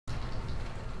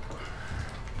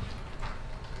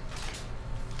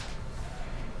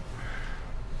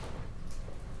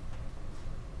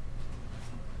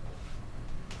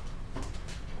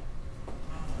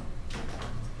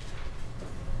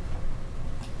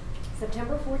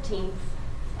September 14th,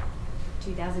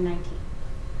 2019.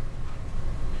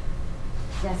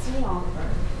 Destiny Oliver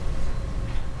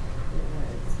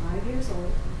was 5 years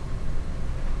old,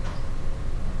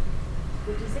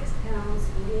 56 pounds,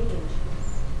 48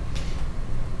 inches,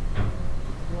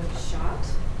 was shot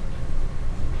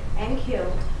and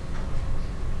killed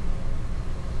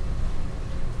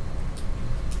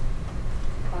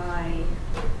by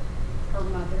her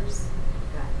mother's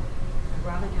gun,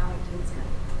 Robin Howington's gun.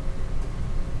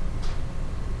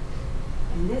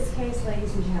 And this case,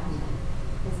 ladies and gentlemen,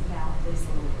 is about this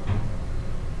little girl.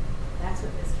 That's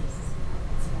what this case is about.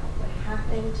 It's about what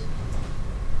happened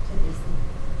to this little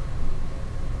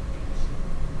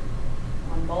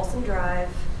girl on Balsam Drive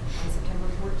on September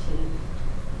 14th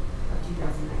of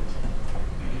 2019.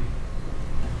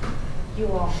 You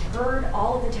all heard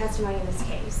all of the testimony in this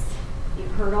case.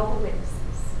 You've heard all the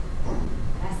witnesses.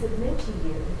 I submit to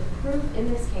you that the proof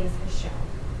in this case has shown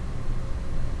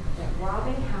that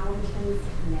Robin Howington's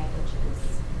negligence,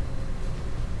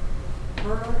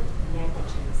 her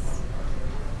negligence,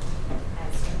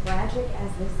 as tragic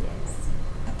as this is,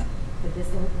 that this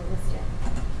little girl was dead,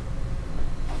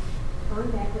 her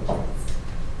negligence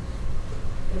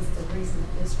is the reason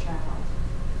that this child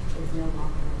is no longer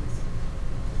on this earth.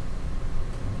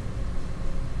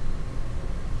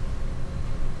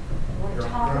 I want to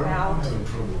talk about. I'm having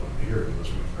trouble hearing this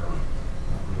one, Carol. I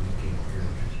really can't hear you.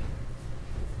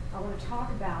 I want to talk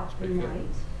about the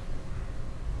night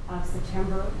of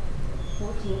September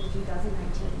 14th, 2019.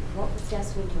 What was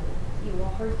Destiny doing? You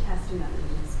all heard testimony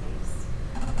in this case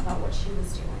about what she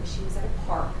was doing. She was at a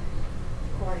park,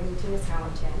 according to Ms.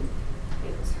 Howington.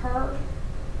 It was her,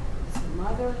 it was her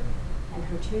mother, and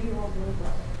her 2-year-old little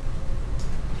brother.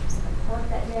 She was at the park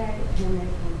that day, and then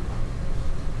they came home.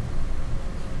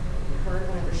 We heard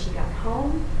whenever she got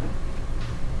home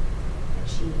that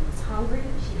she was hungry,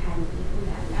 she hadn't eaten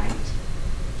that night.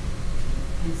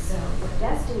 And so what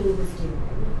Destiny was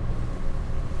doing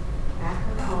at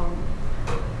her home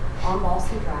on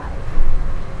Balsam Drive,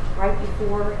 right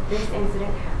before this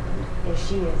incident happened, is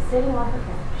she is sitting on her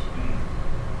couch.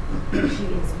 She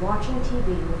is watching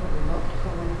TV with a remote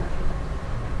control in her hand.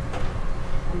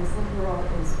 And this little girl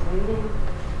is waiting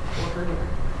for her dinner.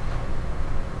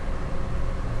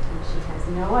 And she has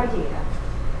no idea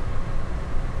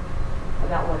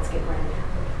about what's getting ready to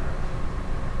happen to her.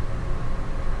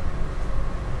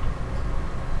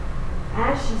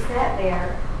 As she sat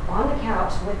there on the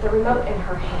couch with the remote in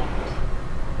her hand,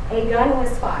 a gun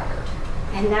was fired,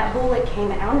 and that bullet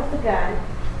came out of the gun,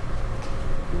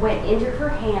 went into her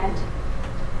hand,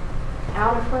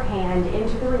 out of her hand,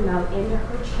 into the remote, into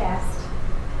her chest,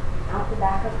 out the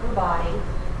back of her body,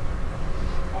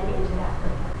 and into that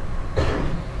remote.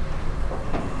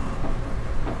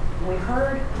 We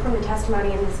heard from the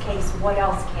testimony in this case what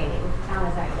else came out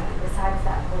of that gun besides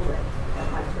that bullet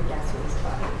that went through Destiny's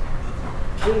body.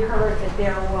 We heard that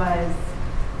there was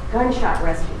gunshot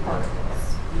residue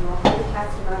particles. You all heard the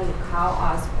testimony of Kyle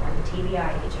Osborne, the TBI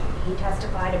agent. He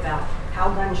testified about how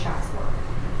gunshots work.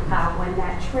 When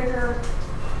that trigger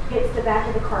hits the back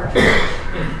of the cartridge,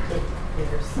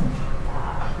 there's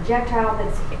a projectile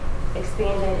that's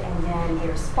expanded, and then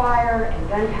there's fire and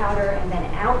gunpowder, and then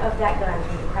out of that gun,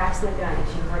 through the cracks in the gun,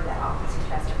 as you heard that officer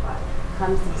testify,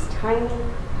 comes these tiny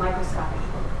microscopic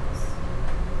particles.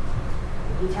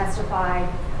 And he testified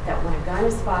that when a gun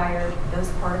is fired, those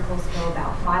particles go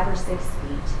about 5 or 6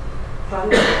 feet from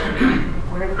the gun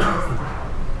where the gun is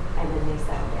fired, and then they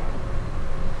settle down.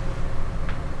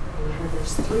 And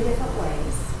there's 3 different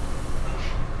ways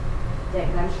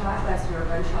that gunshot residue or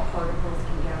gunshot particles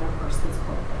can get on a person's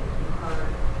clothing. You heard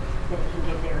that it can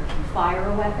get there if you fire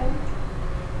a weapon,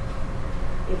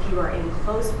 if you are in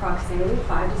close proximity,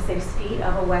 5 to 6 feet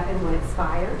of a weapon when it's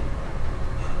fired.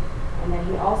 And then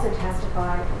he also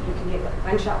testified that you can get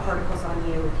gunshot particles on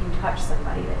you if you touch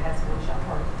somebody that has gunshot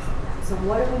particles on them. So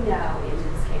what do we know in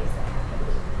this case that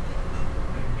happened?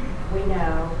 We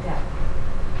know that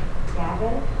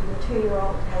Gavin, the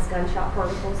 2-year-old, has gunshot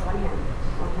particles on him,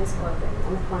 on his clothing,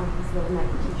 on the front of his little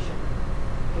Nike t-shirt,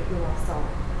 if you all saw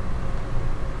it.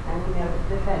 And we know that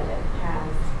the defendant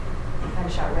has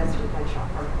gunshot residue,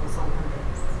 gunshot particles on her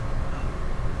face.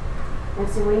 And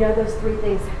so we know those 3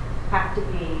 things have to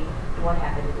be what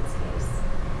happened in this case.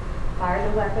 Fire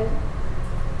the weapon,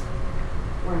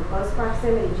 or in close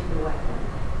proximity to the weapon,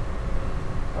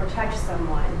 or touch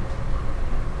someone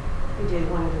who did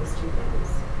one of those 2 things.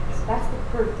 So that's the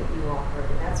proof that you all heard,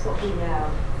 and that's what we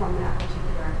know from that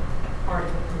particular part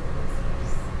of the proof in this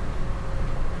case.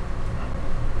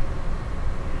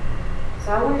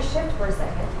 So I want to shift for a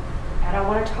second And I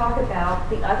want to talk about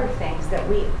the other things that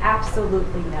we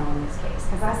absolutely know in this case.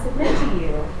 Because I submit to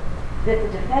you that the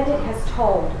defendant has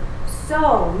told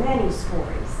so many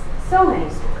stories, so many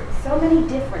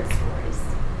different stories,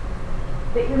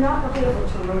 that you're not going to be able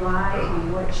to rely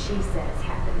on what she says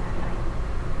happened that night.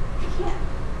 You can't.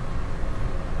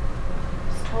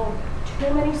 She's told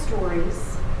too many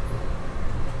stories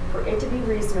for it to be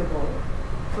reasonable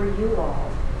for you all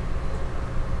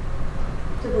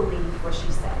to believe what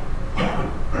she said.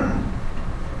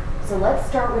 So let's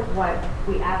start with what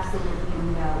we absolutely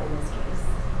know in this case.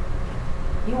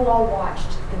 You all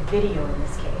watched the video in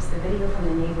this case, the video from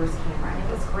the neighbor's camera. And it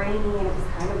was grainy and it was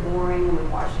kind of boring and we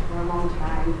watched it for a long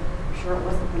time. I'm sure it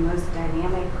wasn't the most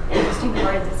dynamic or interesting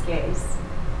part of this case.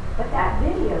 But that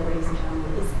video, ladies and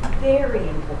gentlemen, is very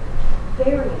important,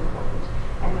 very important.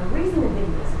 And the reason the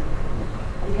video is important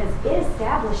is because it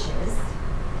establishes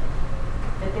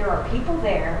that there are people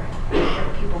there, and there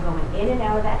are people going in and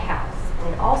out of that house.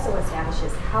 And it also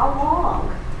establishes how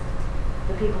long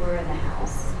the people are in the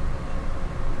house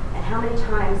and how many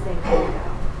times they come and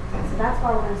go. So that's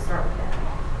why we're going to start with that.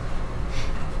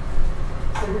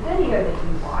 So the video that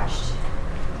you watched,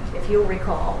 if you'll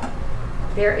recall,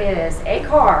 there is a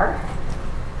car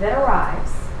that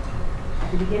arrives at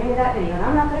the beginning of that video. And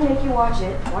I'm not going to make you watch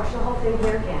the whole thing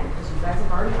here again, because you guys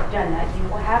have already done that. You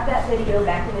will have that video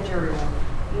back in the jury room.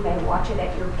 You may watch it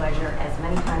at your pleasure as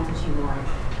many times as you want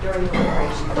during the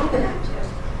preparation if you need to.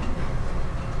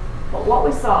 But what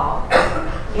we saw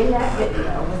in that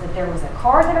video was that there was a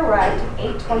car that arrived at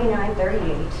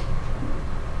 8:29:38,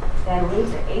 then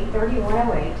leaves at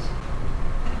 8:31:08,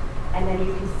 and then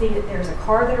you can see that there's a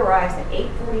car that arrives at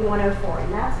 8:41:04,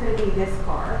 and that's going to be this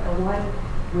car, the one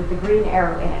with the green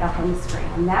arrow in it up on the screen.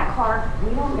 And that car,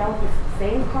 we don't know if it's the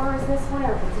same car as this one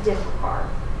or if it's a different car.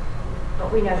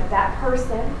 But we know that that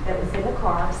person that was in the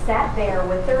car sat there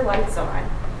with their lights on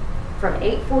from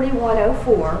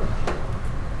 8:41:04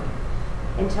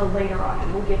 until later on,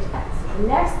 and we'll get to that. So the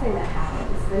next thing that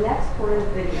happens, the next part of the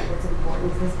video that's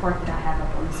important is this part that I have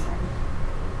up on the screen.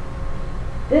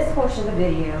 This portion of the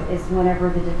video is whenever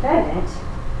the defendant,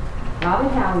 Robin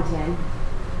Howington,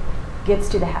 gets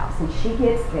to the house, and she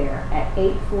gets there at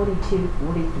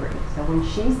 8:42:43. So when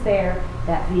she's there,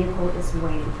 that vehicle is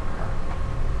waiting for her.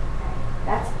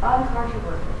 That's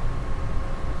uncontroverted.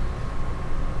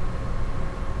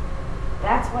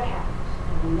 That's what happened.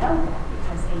 And we know that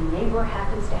because a neighbor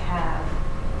happens to have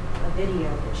a video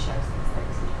that shows this,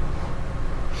 ladies and gentlemen.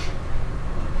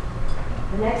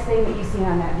 The next thing that you see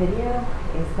on that video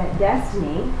is that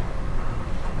Destiny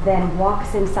then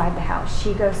walks inside the house.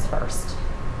 She goes first.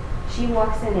 She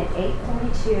walks in at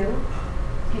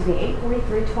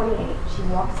 8:43:28. She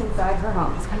walks inside her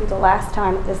home. It's going to be the last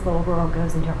time that this little girl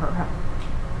goes into her home.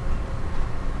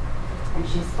 And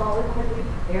she's followed quickly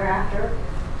thereafter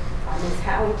by Miss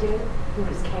Howington, who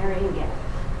is carrying a gift.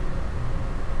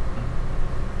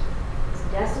 So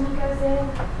Destiny goes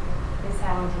in, Miss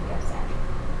Howington goes in.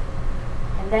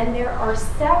 And then there are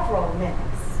several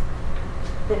minutes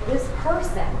that this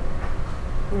person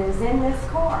who is in this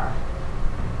car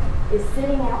is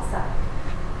sitting outside.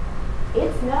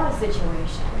 It's not a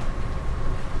situation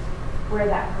where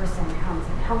that person comes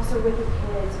and helps her with the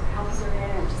kids or helps her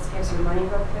in or just gives her money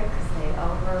real quick because they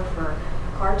owe her for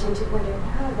car tinted window.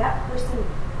 No, that person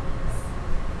waits.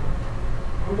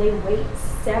 And they wait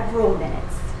several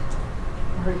minutes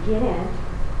for her to get in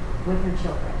with her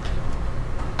children.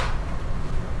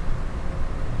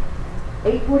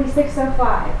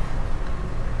 8:46:05.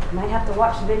 You might have to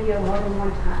watch the video more than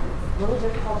one time. It's a little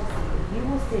difficult to see. You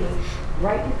will see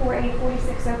right before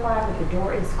 8:46:05 that the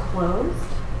door is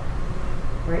closed,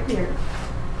 right here.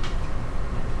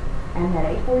 And at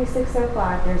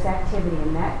 8:46:05 there's activity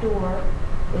and that door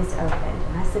is opened.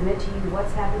 And I submit to you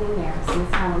what's happening there.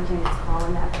 Miss Howington is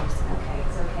calling that person. Okay,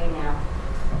 it's okay now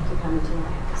to come into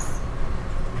my house.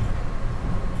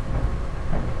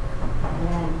 And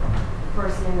then the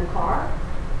person in the car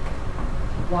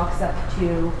walks up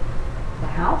to the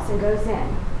house and goes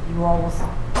in. You all will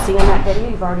see in that video,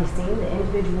 you've already seen the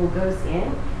individual goes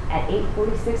in at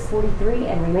 8:46:43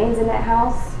 and remains in that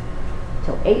house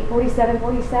till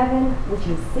 8:47:47, which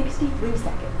is 63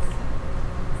 seconds.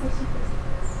 63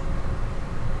 seconds.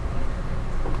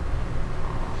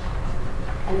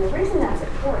 And the reason that's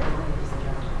important, ladies and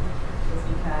gentlemen, is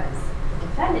because the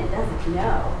defendant doesn't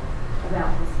know about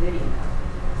this video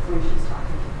when she's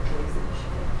talking to the police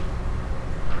initially.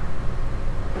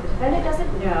 The defendant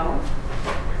doesn't know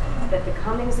that the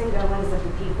comings and goings of the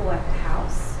people at the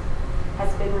house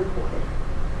has been reported.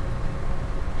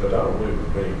 So I don't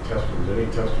believe there's any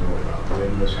testimony about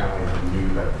when Miss Howington knew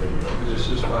that video. This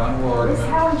is final argument. It's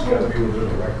got to be within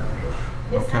the record, Judge.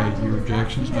 Miss Okay, Howington your does not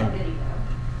objection's see that noted. video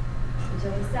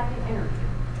until the second interview,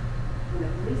 when the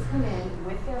police come in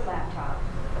with their laptop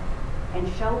and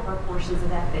show her portions of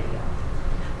that video.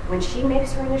 When she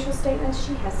makes her initial statements,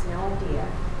 she has no idea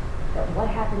that what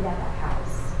happened at that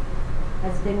house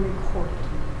has been recorded,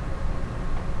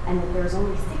 and that there's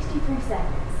only 63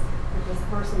 seconds that this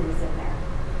person is in there.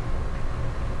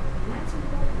 And that's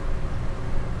important.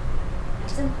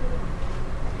 That's important.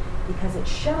 Because it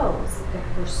shows that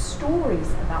her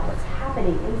stories about what's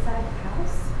happening inside the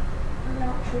house are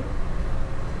not true.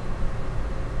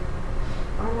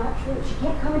 Are not true. She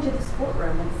can't come into this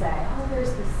courtroom and say, oh,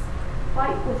 there's this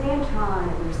fight with Anton,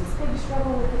 and there's this big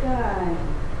struggle with the gun, and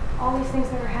all these things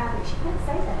that are happening. She can't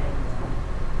say that anymore.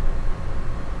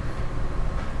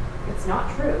 It's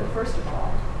not true, first of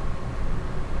all.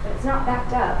 But it's not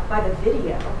backed up by the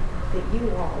video that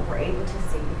you all were able to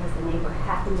see because the neighbor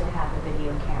happened to have a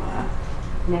video camera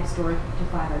next door to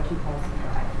 502 Polson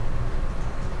Drive.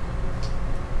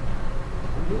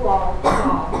 You all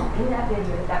saw in that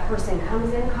video that person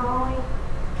comes in calling,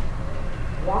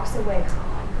 walks away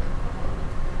calling.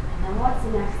 And then what's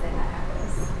the next thing that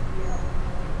happens?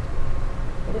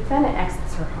 The defendant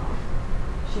exits her home.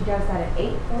 She does that at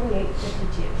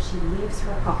 8:48:52. She leaves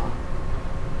her home.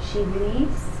 She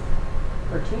leaves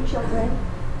her 2 children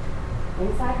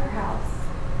inside her house,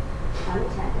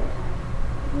 unattended,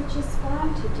 which is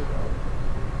fine to do,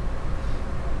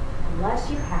 unless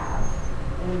you have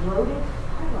a loaded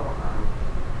firearm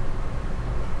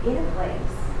in a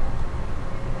place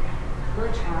where a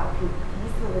child can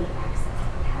easily access it.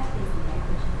 That is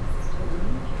negligence to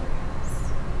leave your house.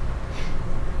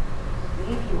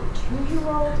 Leave your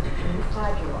 2-year-old and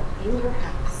 5-year-old in your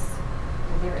house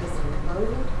where there is a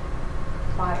loaded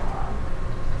firearm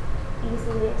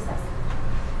easily accessible.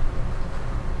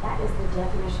 That is the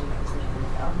definition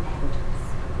of negligence.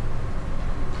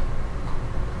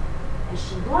 And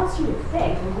she wants you to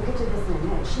think, and we'll get to this in a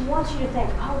minute, she wants you to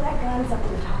think, oh, that gun's up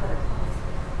in the top of the closet.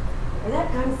 Or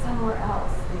that gun's somewhere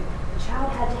else. The child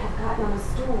had to have gotten on a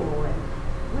stool and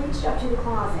reached up to the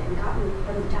closet and gotten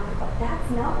from the top of the closet. That's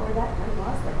not where that gun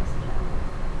was, ladies and gentlemen.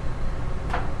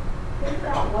 Think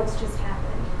about what's just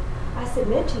happened. I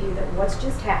submit to you that what's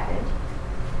just happened,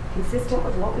 consistent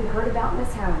with what we heard about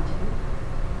Miss Howington,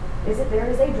 is that there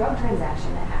is a drug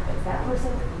transaction that happens. That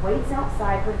person waits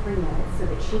outside for 3 minutes so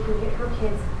that she can get her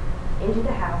kids into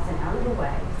the house and out of the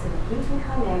way so that he can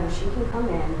come in or she can come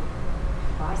in,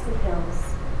 buy some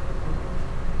pills.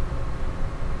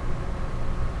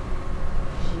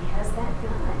 She has that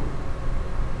gun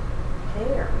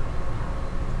there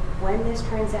when this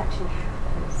transaction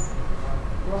happens.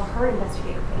 Well, her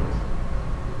investigator paid.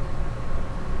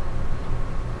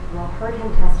 Well, heard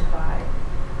him testify in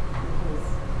his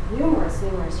numerous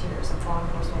years of law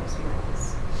enforcement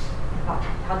experience about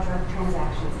how drug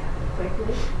transactions happen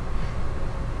quickly,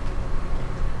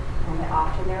 and that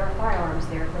often there are firearms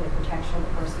there for the protection of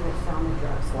the person that's selling the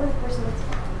drugs or the person that's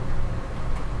found.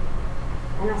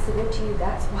 And I submit to you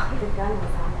that's why the gun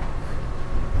was on that.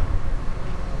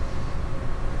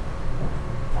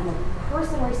 And the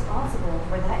person responsible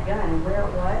for that gun and where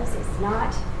it was is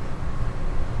not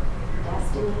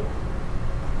Destiny,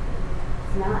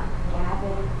 it's not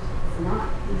Gavin, it's not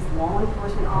these law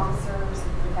enforcement officers,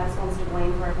 that's one's to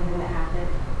blame for everything that happened.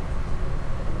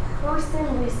 The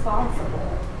person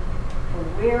responsible for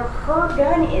where her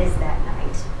gun is that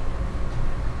night is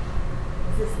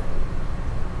this lady,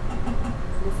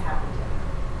 Miss Howington.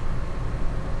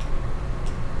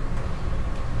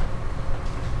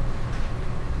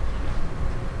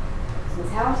 So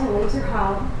Miss Howington leaves her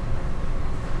home.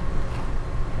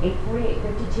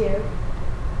 8:48:52,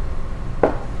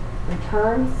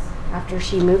 returns after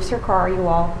she moves her car. You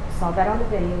all saw that on the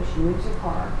video. She moves her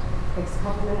car. Takes a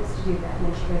couple minutes to do that, and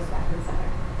then she goes back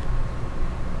inside.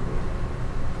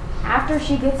 After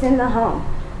she gets in the home,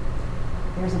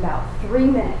 there's about 3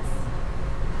 minutes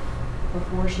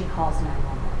before she calls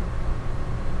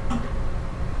 911.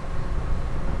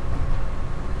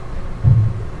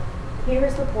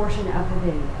 Here's the portion of the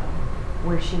video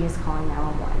where she is calling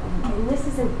 911. And this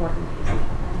is important, ladies and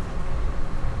gentlemen.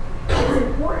 It's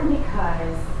important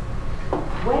because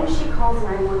when she calls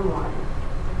 911,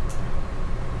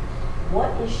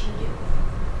 what is she doing?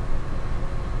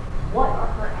 What are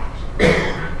her actions?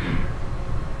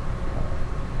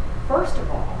 First of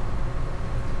all,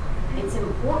 it's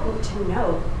important to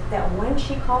note that when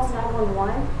she calls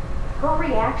 911, her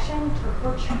reaction to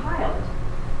her child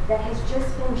that has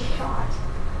just been shot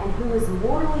and who is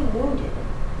mortally wounded,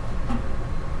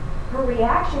 her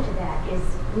reaction to that is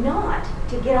not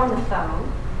to get on the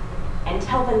phone and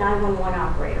tell the 911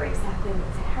 operator exactly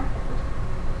what's happened.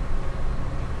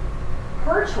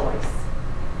 her choice,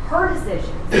 her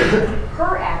decisions,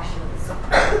 her actions,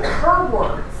 her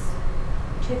words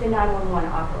to the 911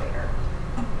 operator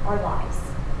are lies.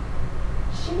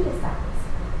 She decides.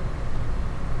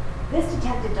 This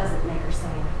detective doesn't make her say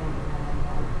anything to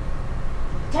 911.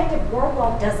 Detective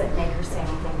Warlock doesn't make her say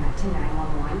anything to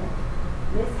 911.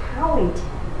 Miss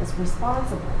Howington is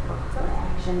responsible for her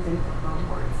actions and for her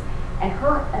words. And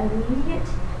her immediate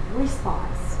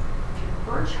response to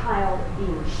her child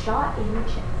being shot in the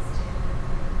chest,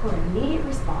 her immediate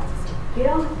response is to get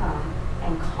on the phone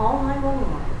and call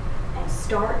 911 and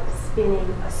start spinning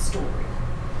a story.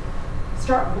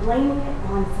 Start blaming it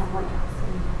on someone else.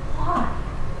 And why?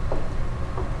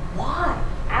 Why?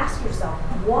 Ask yourself,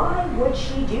 why would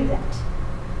she do that?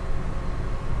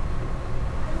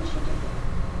 Why would she do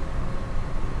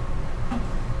that?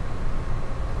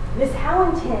 Miss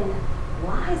Howington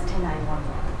lies to 911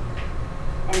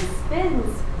 and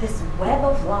spins this web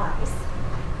of lies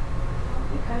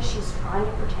because she's trying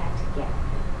to protect Gavin.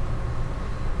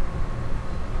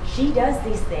 She does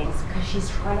these things because she's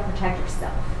trying to protect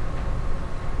herself.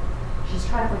 She's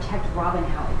trying to protect Robin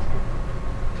Howington.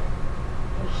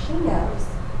 And she knows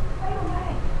right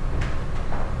away,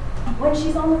 when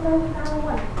she's on the phone with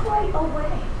 911, right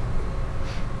away,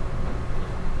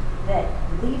 that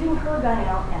leaving her gun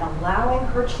out and allowing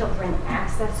her children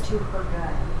access to her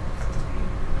gun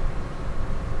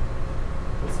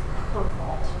is her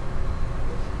fault.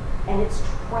 And it's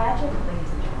tragic,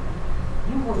 ladies and gentlemen.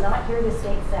 You will not hear the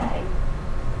state say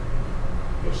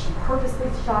that she purposely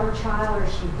shot her child or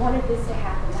she wanted this to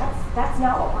happen. That's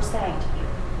not what we're saying to you.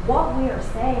 What we are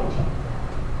saying to you,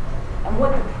 and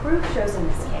what the proof shows in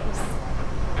this case,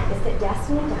 is that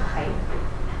Destiny died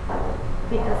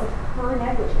because of her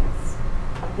negligence.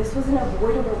 This was an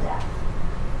avoidable death.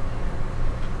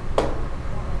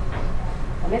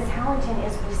 And Miss Howington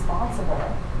is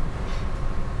responsible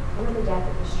for the death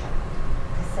of this child,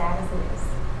 as sad as it is.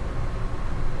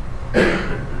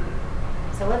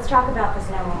 So let's talk about this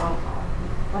 911 call.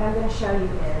 What I'm going to show you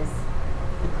is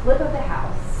the clip of the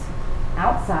house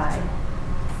outside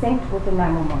synced with the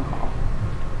 911 call.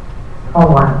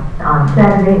 On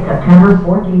Saturday, September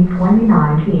 14,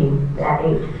 2019, at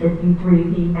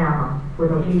 8:53 p.m.,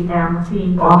 with a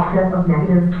GMT offset of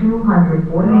negative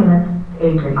 240 minutes,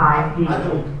 agent ID,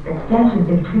 extension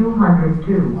is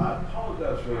 202. I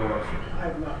apologize for the interruption. I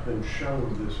have not been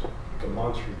shown this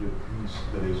demonstrative piece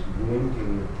that is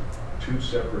linking two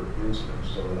separate incidents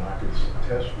so that I could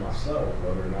test myself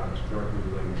whether or not it's correctly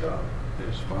linked up.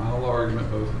 This final argument,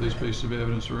 both of these pieces of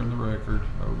evidence are in the record.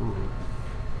 Overruled.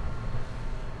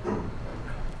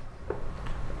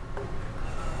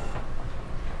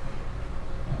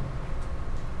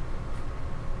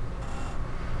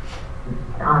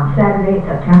 On Saturday,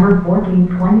 September 14,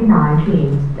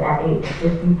 2019, at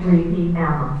 8:53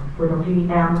 p.m., with a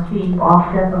GMT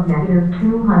offset of negative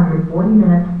 240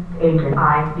 minutes, agent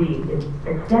ID,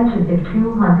 extension is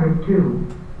 202.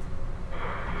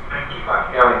 I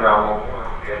got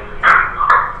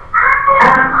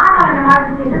an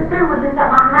emergency. This dude was just at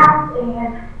my house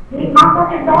and my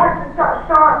fucking daughter just got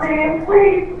shot, man.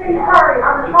 Please hurry.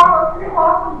 I'm in Charlotte City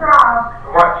Walking Drive.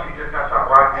 What? She just got shot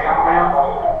right now, ma'am?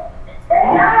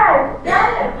 Yes.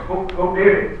 Who did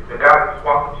it? The guy that just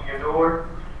walked into your door?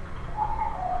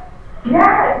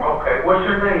 Yes. Okay, what's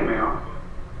your name, ma'am?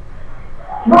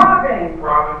 Robin.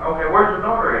 Robin. Okay, where's your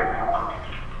daughter at, ma'am?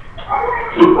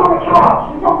 She's on the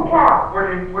couch. She's on the couch.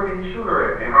 Where did you shoot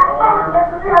her at? In her arm?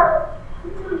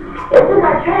 It's in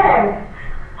my chest.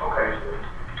 Okay.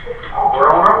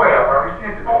 We're on our way. I've already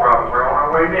sent it to Robin. We're on our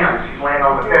way now. She's laying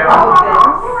on the couch.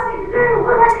 What do I need to do?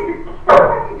 What do I need to do?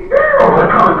 Oh,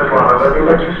 we're coming, Miss Robin.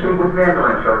 Let you speak with the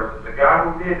ambulance, sir. The guy who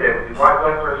did that, was he white,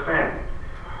 black, or Hispanic?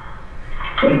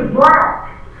 He was black.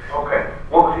 Okay.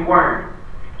 What was he wearing?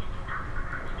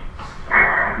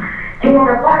 He had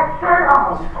a black shirt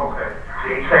on. Okay.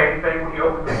 Did he say anything when you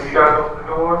guys opened the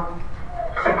door?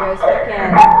 She goes back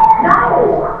in, No.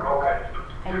 Okay.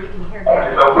 and you can hear Just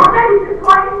Gavin. open. My baby's just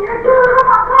laying here, dude. Oh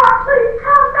my God, please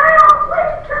calm down.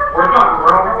 Please calm We're down. coming.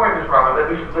 We're on our way, Miss Robin. Let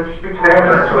you speak to the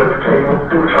ambulance so they can tell you what to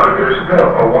do. Try to get us help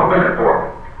for 1 minute for me.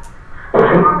 Oh my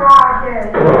God, yes.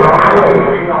 We're on our way. Is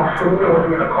he on foot or was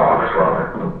he in a car, Miss Robin?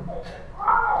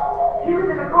 He was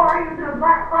in the car, he was in a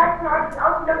black bike, and I just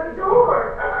opened up the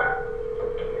door.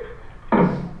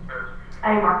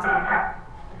 Hey, Mark, back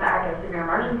up to the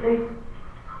emergency.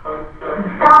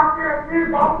 Doctor,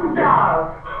 dude, Boston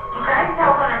Dog. Okay,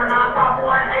 telephone number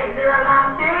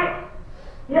 951-8096.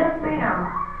 Yes, ma'am.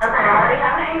 Okay, I already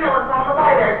have an ambulance on the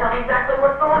way there. Tell me exactly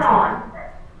what's going on.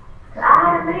 I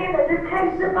had a man that just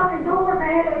came to the fucking door,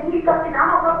 man, and he fucking, I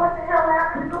don't know what the hell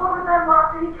happened. The door was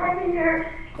unlocked, and he came in here,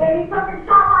 and he fucking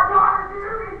shot my daughter,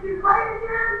 dude, and she's laying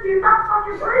here, and she's not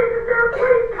fucking breathing, dude,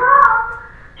 please come.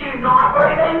 She's not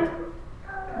breathing?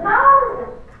 No.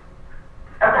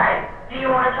 Okay. Do you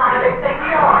want to try to do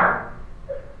CPR?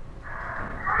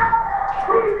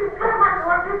 Please just come my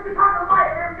door, just to talk about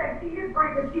everything. She is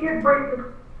breathing, she is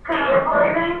breathing. She is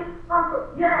breathing?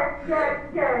 Yes.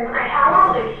 Okay,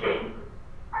 how old is she?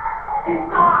 She's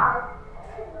 5.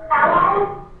 How old?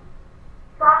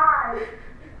 5.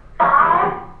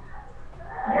 5?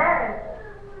 Yes.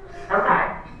 Okay.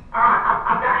 Alright,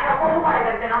 I've got help on the way.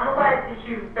 They've been on the way since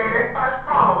your very first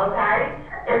call, okay?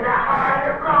 Is that her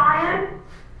you're crying?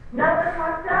 No, that's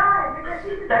my son. Because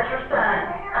she's That's your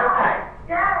son. Okay.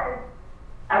 Yes.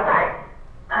 Okay.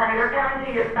 They're coming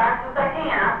to you as fast as they can,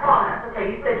 I promise.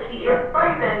 Okay, you said she is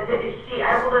breathing. Is she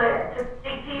able to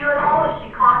speak to you at all? Is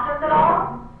she conscious at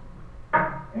all?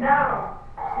 No.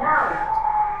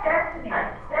 Destiny.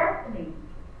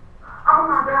 Oh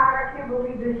my God, I can't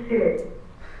believe this shit.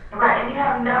 Okay, and you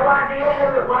have no idea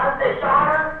who it was that shot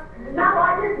her? No,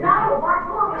 I just know. My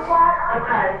boy was like,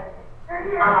 Okay. They're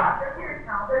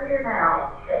here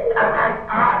now. Okay,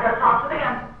 alright, go talk to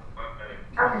them.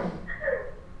 Okay.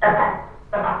 Okay,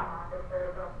 bye-bye.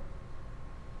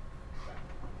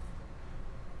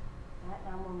 That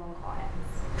 911 call ends.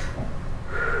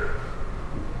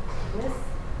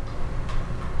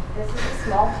 This is a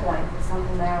small point, but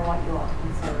something that I want you all to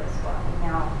consider as well.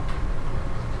 Now,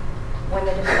 when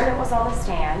the defendant was on the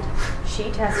stand,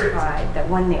 she testified that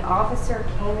when the officer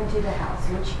came into the house,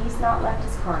 which he's not left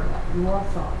his car yet, you all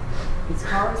saw, his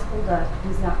car is pulled up,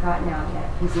 he's not gotten out yet,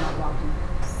 he's not walked in the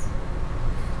house.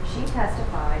 She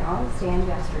testified on the stand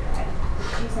yesterday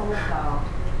that she's on the phone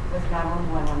with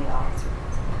 911 when the officer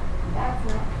comes in. That's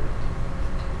not true.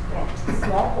 Again, it's a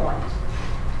small point.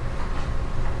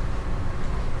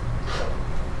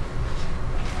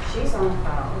 She's on the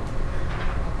phone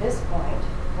at this point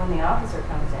when the officer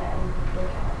comes in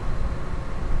with her.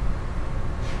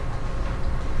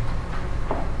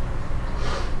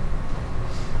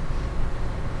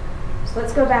 So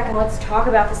let's go back and let's talk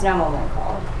about this 911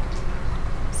 call.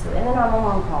 So in the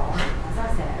 911 call, as I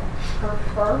said, her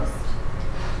first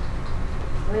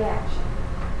reaction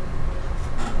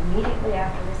immediately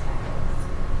after this happens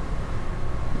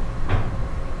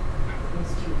is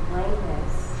to blame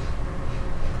this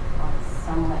on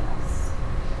someone else.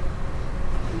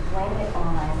 We blame it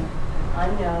on an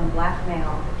unknown black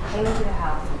male that came into the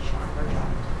house and shot her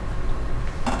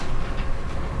daughter.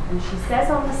 And she says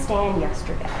on the stand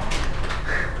yesterday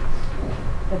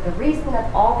that the reason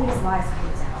that all these lies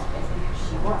comes out is because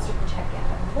she wants to protect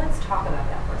Gavin. Let's talk about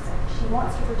that for a second. She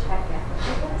wants to protect Gavin.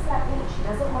 But what does that mean? She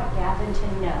doesn't want Gavin to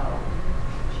know,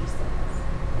 she says,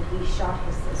 that he shot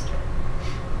his sister.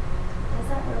 Does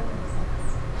that really make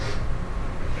sense?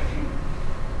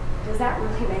 Does that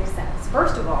really make sense?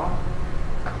 First of all,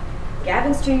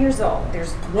 Gavin's 2 years old.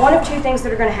 There's one of two things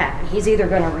that are going to happen. He's either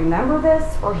going to remember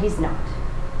this or he's not.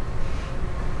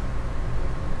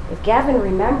 If Gavin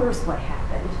remembers what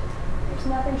happened, there's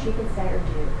nothing she can say or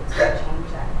do that's going to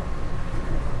change that.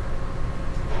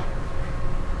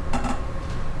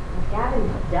 If Gavin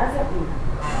doesn't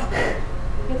remember,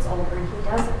 he gets older and he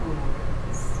doesn't remember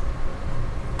this.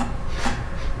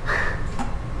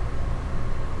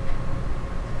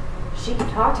 She can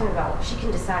talk to him about it. She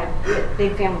can decide that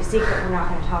big family secret, we're not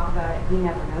going to talk about it, he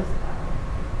never knows about it.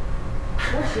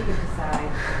 Or she can decide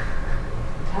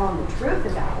to tell him the truth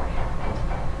about what happened.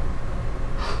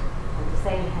 And to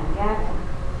say to him, Gavin,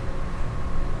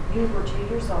 you were 2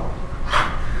 years old.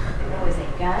 There was a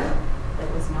gun that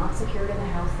was not secured in the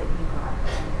house that you got.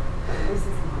 And this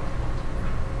is my fault.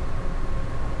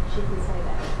 She can say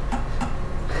that.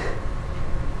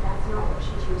 That's not what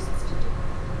she chooses to do.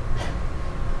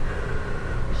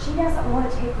 She doesn't want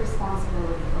to take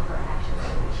responsibility for her actions.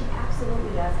 She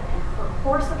absolutely doesn't. And her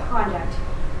course of conduct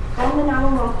from the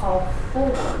 911 call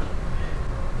forward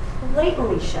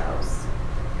blatantly shows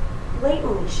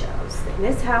that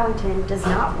Ms. Howington does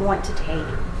not want to take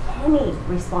any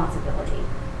responsibility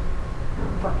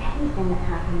for anything that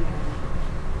happened there.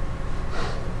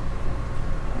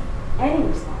 Any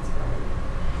responsibility.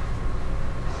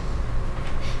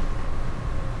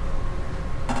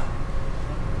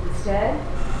 Instead,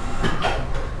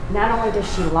 not only does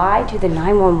she lie to the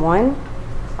 911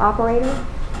 operator,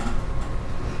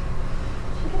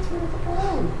 she gets rid of the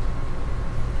gun.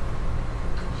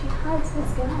 She hides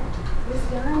this gun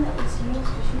that was used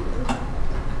to shoot the child.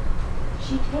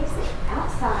 She takes it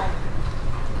outside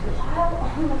while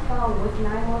on the phone with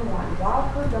 911, while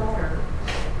her daughter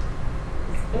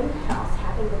is in the house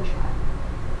having been shot.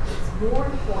 It's more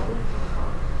important for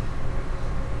her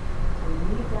to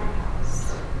leave that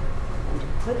house and to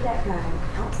put that gun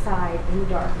outside in the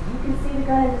dark. You can see the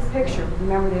gun in this picture.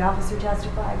 Remember, the officer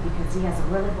testified because he has a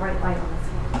really bright light on his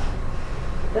hand.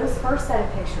 Those first set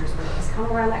of pictures where he's come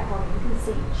around that corner, you can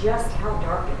see just how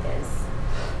dark it is.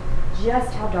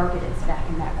 Just how dark it is back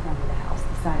in that corner of the house,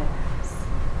 the side of the house.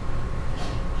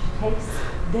 She takes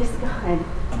this gun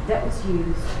that was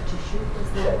used to shoot this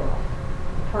little girl.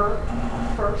 Her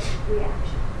first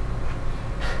reaction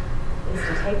is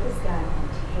to take this gun and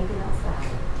take it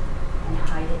outside and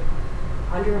hide it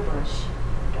under a bush.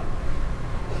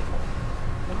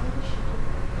 Why would she do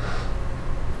that?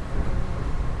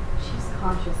 She's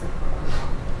conscious of her own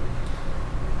harm.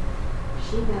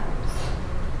 She knows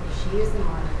that she is the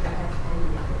mother that has been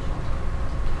negligent.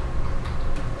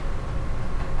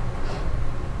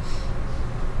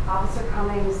 Officer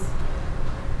Cummings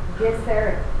gets there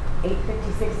at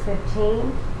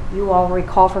 8:56:15. You all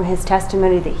recall from his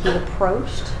testimony that he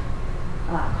approached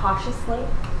cautiously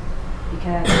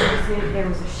because he knew there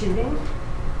was a shooting,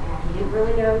 and he didn't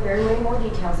really know very many more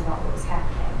details about what was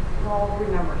happening. You all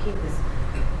remember he was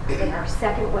in our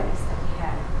second witness that we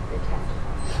had that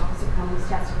testified. Officer Cummings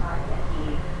testified that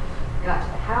he got to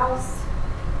the house,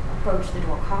 approached the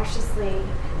door cautiously,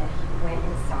 and that he went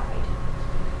inside.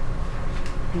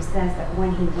 He says that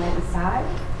when he went inside,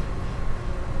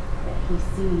 that he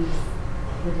sees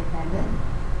the defendant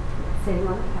sitting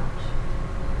on the couch.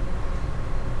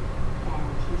 And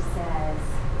he says,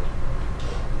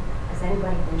 has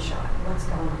anybody been shot? What's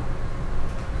going on?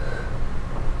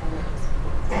 And it just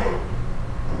points.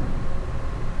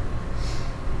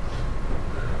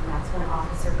 And that's when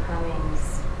Officer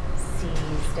Cummings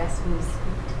sees Destiny's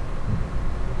feet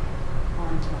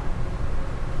onto the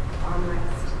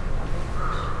armrest of the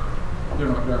couch.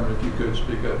 General McDermott, if you could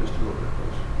speak up just a little bit,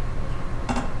 please.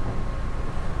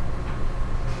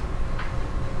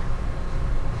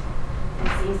 He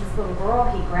sees this little girl,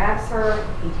 he grabs her,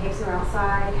 he takes her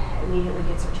outside, immediately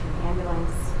gets her to an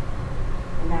ambulance,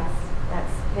 and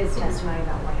that's his testimony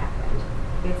about what happened.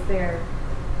 He gets there,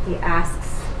 he asks,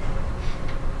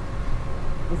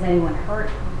 is anyone hurt?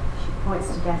 She points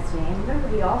to Destiny, and remember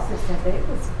he also said that it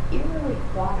was eerily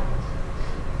quiet.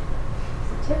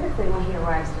 So typically when he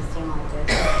arrives at a scene like this,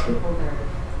 people are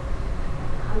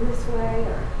come this way,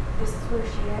 or this is where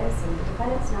she is, and the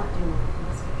defendant's not doing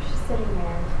anything. So she's sitting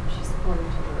there, she's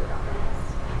pointing to the doctors.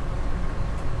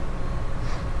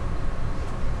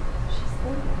 She's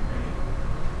thinking,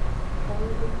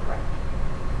 holy crap.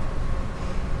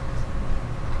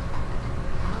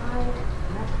 I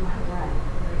left my run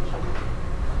for a children.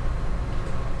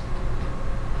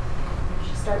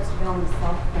 She starts to go into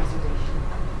self-preservation.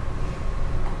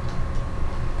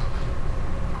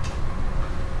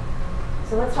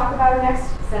 So let's talk about our next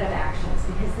set of actions,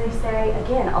 because they say,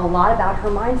 again, a lot about her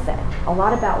mindset, a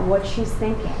lot about what she's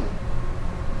thinking,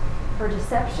 her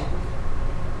deception,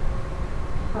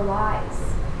 her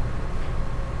lies.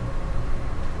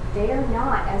 They are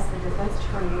not, as the defense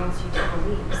attorney wants you to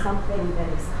believe, something that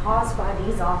is caused by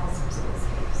these officers in this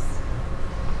case.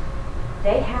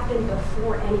 They happen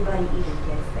before anybody even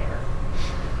gets there.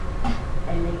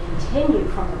 And they continue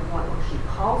from the point where she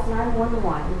calls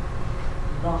 911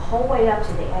 the whole way up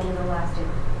to the end of the last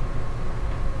interview.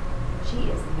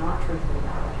 She is not truthful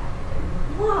about what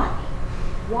happened. Why?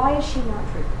 Why is she not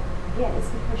truthful? Again, it's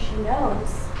because she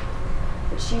knows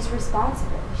that she's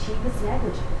responsible. She was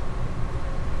negligent.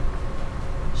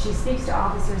 She speaks to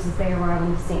officers as they arrive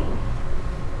on the scene.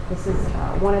 This is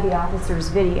one of the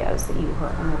officers' videos that you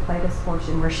heard. I'm going to play this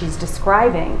portion where she's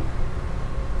describing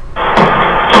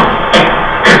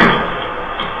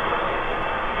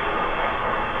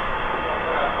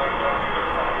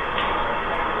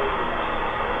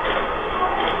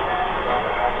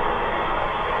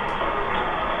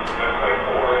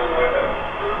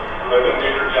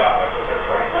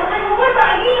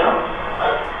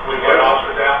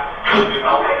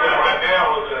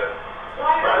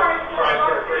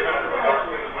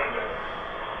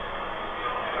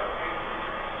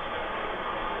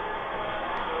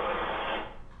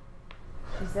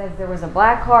says there was a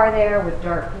black car there with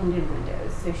dark tinted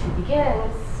windows. So she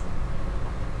begins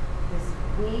this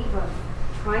weave of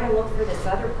trying to look for this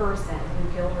other person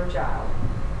who killed her child.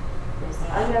 This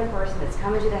unknown person that's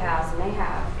coming to the house, and they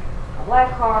have a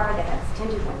black car that has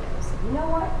tinted windows. And you know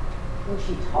what? When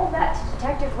she told that to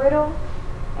Detective Riddle,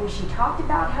 and she talked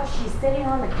about how she's sitting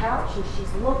on the couch and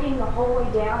she's looking the whole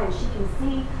way down and she can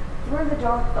see through the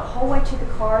dark the whole way to the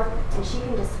car, and she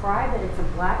can describe that it's a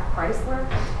black Chrysler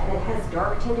and it has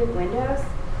dark tinted windows,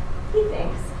 he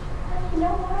thinks, you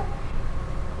know what?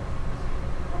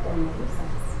 That doesn't make any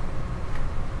sense.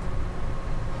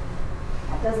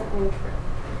 That doesn't ring true.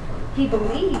 He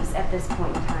believes at this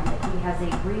point in time that he has a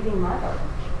grieving mother.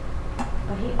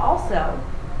 But he also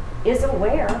is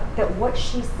aware that what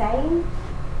she's saying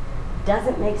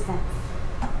doesn't make sense.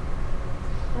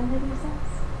 Doesn't make any sense.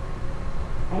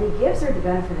 And he gives her the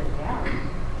benefit of the doubt.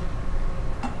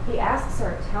 He asks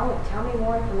her, tell me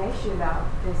more information about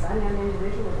this unknown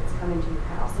individual that's come into your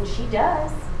house. And she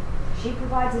does. She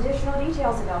provides additional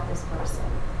details about this person.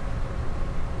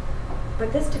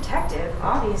 But this detective,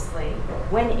 obviously,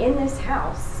 when in this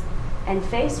house and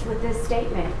faced with this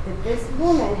statement that this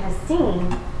woman has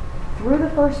seen through the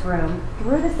first room,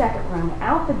 through the second room,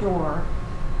 out the door,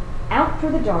 out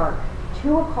through the dark,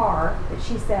 to a car that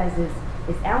she says is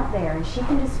out there, and she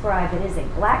can describe it as a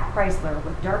black Chrysler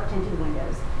with dark tinted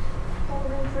windows.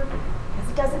 Because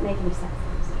it doesn't make any sense.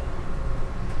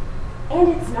 And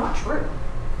it's not true.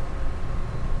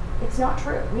 It's not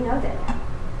true. We know that now.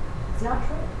 It's not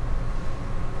true.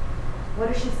 What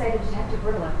does she say to Detective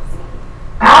Riddle at the scene?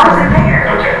 I was in there.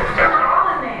 Okay. We were all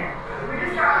in there. We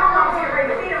just got home off here ready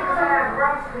to feed them because I have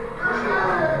rice.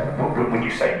 When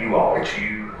you say you all, it's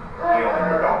you and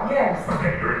your dog? Yes.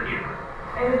 Okay, you're in here.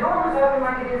 And the door was open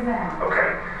like it is now. Okay.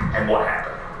 And what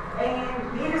happened?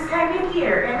 And he just came in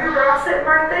here, and we were all sitting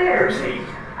right there. Who's he?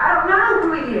 I don't know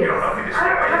who he is. You don't know who this I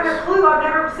don't guy have is? a clue. I've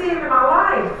never seen him in my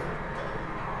life.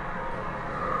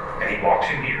 And he walks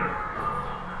in here.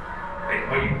 And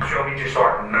will you show me just so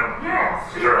I can know? Yes.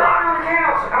 Is She there was a lying lie? on the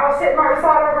couch. I was sitting right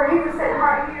beside her. He was sitting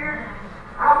right here.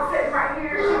 I was sitting right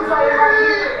here. She was laying right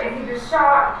here. And he just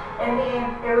shot. And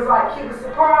then it was like he was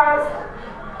surprised.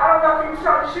 I don't know if he was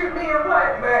trying to shoot me or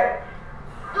what, but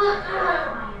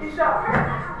he shot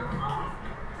her.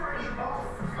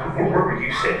 Where were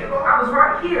you sitting? I was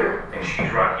right here. And she's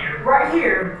right here? Right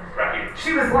here. Right here.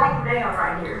 She was laying down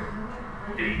right here.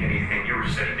 And you were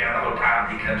sitting down the whole time,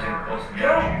 he comes in and pulls the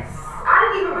gun. Yes.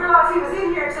 I didn't even realize he was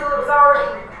in here until it was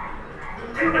already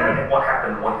too late. And what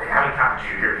happened? How many times did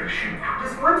you hear him shoot?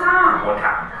 Just one time. One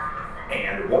time.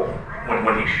 And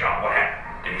when he shot, what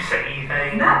happened? Did he say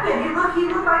anything? Nothing. He looked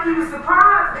like he was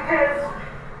surprised because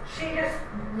she just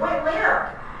went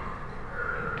limp.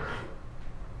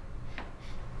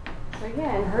 So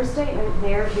again, her statement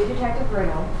there to Detective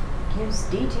Riddle gives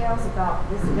details about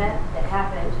this event that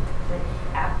happened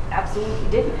that absolutely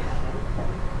didn't happen.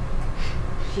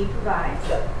 She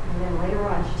provides, and then later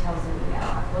on she tells him,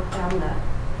 I looked down the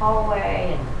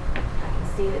hallway and I can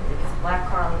see that it's a black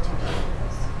car with tinted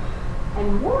windows.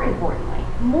 And more importantly,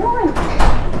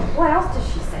 what else does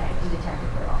she say to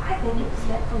Detective Riddle? I think it was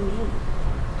meant for me.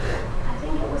 I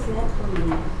think it was meant for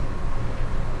me.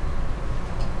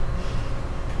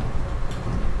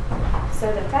 So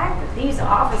the fact that these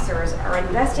officers are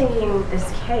investigating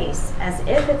this case as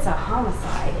if it's a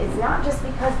homicide is not just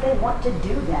because they want to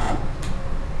do that.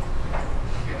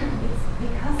 It's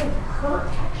because of her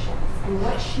actions and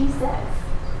what she says.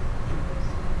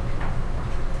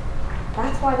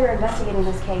 That's why they're investigating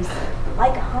this case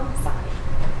like a homicide.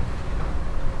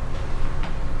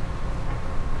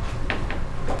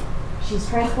 She's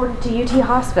transported to UT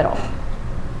Hospital.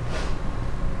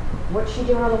 What's she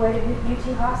doing on the way to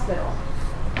UT Hospital?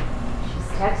 She's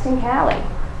texting Callie.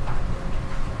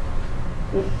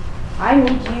 I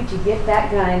need you to get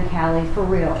that gun, Callie, for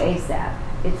real, ASAP.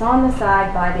 It's on the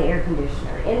side by the air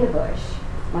conditioner, in the bush.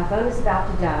 My phone is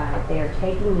about to die. They are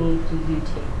taking me to UT.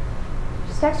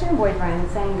 She's texting her boyfriend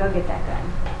and saying, go get that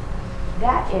gun.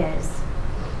 That is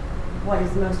what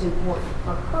is most important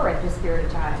for her at this period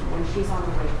of time when she's on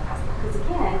the way to the hospital. Because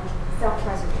again,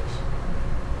 self-preservation.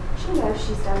 She knows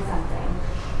she's done something.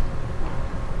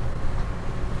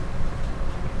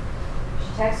 She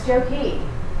texts Joe Key.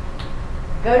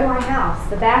 Go to my house,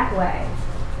 the back way,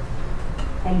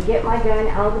 and get my gun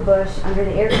out of the bush under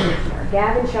the air conditioner.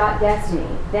 Gavin shot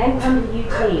Destiny. Then come to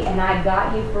UT, and I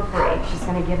got you for free. She's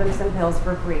going to give him some pills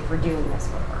for free for doing this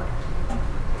for her.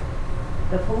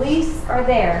 The police are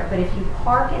there, but if you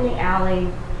park in the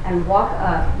alley and walk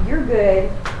up, you're good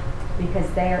because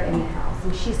they are in the house.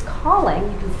 And she's calling,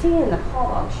 you can see in the call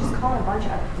log, she's calling a bunch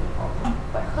of other people.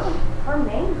 But her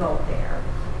main goal there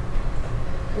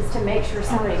is to make sure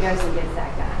somebody goes and gets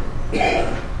that gun.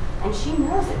 And she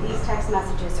knows that these text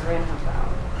messages are in her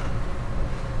phone.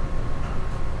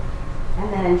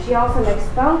 And then she also makes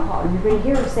a phone call, and you're going to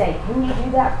hear her say, can you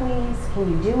do that, please? Can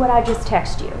you do what I just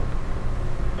texted you?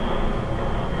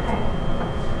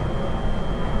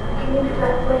 Can you do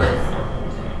that, please?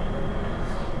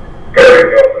 Gary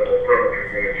Nelson is perimeter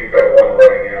unit. You've got one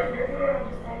running out from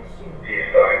the east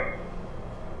side.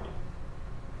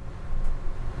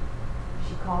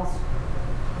 She calls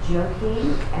Joe Key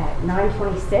at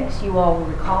 9:26. You all will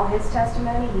recall his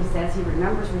testimony. He says he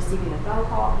remembers receiving a phone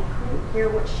call. He couldn't hear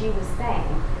what she was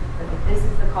saying, but But this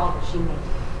is the call that she made.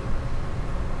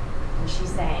 And she's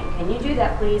saying, can you do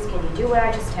that, please? Can you do what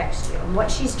I just texted you? And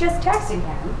what she's just texting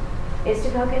him is to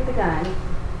go get the gun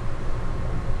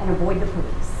and avoid the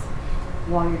police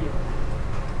while you're doing it.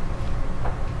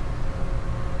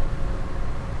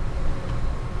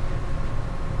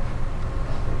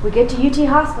 We get to UT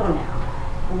Hospital now.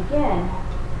 And again,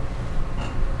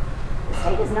 the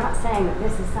state is not saying that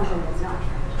this is something that's not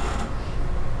tragic.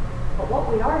 But what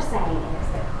we are saying is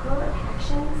that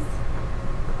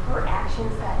her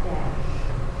actions that day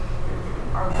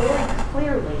are very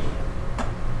clearly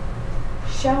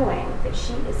showing that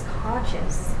she is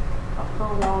conscious of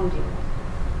her wrongdoing.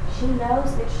 She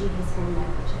knows that she has been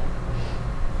negligent.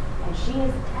 And she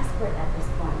is desperate at this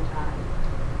point in time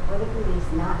for the police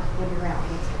not to figure out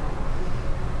what's going on.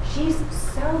 She's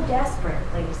so desperate,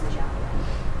 ladies and gentlemen,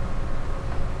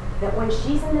 that when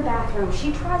she's in the bathroom,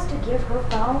 she tries to give her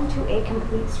phone to a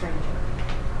complete stranger.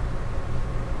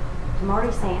 To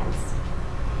Marty Sands.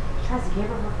 She tries to give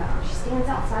her her phone. She stands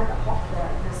outside the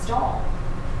stall.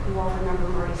 You all remember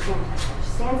Marty Sands. She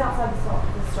stands outside the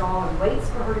stall and waits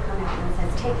for her to come out and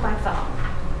says, take my phone.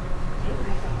 Take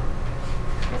my phone.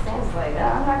 Miss Sands is like,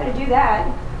 I'm not going to do that.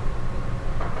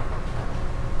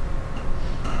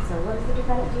 So what does the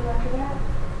defendant do after that?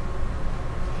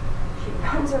 She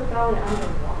runs her phone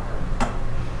underwater.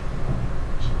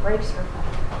 She breaks her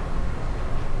phone.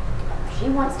 She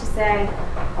wants to say,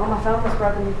 oh, my phone was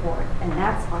broken before, and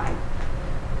that's fine.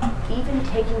 Even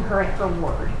taking her at her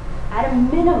word, at a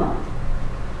minimum,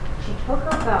 she took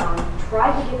her phone,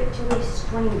 tried to give it to a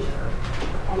stranger,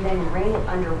 and then ran it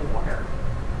underwater.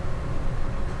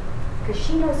 Because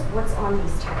she knows what's on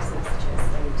these text messages,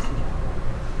 ladies and gentlemen.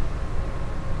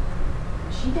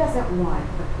 She doesn't want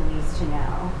the police to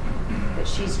know that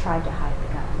she's tried to hide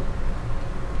the gun.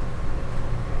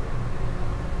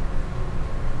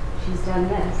 She's done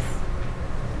this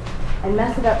and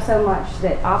messed it up so much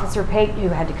that Officer Payton, who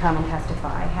had to come and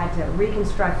testify, had to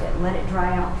reconstruct it and let it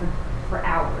dry out for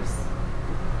hours.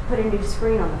 Put a new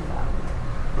screen on the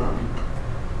phone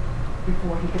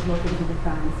before he could look into the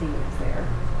phone and see what was there.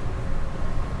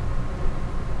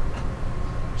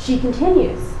 She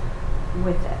continues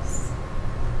with this.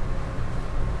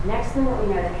 Next thing that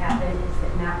we know that happened is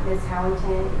that Ms.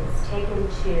 Howington is taken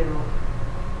to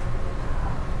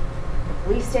the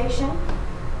police station.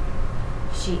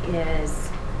 She is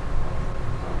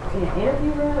in an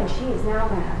interview room, and she is now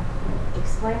going to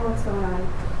explain what's going on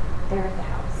there at the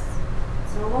house.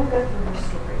 So I want to go through her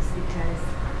stories because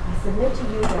I submit to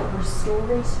you that her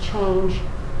stories change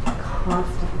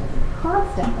constantly.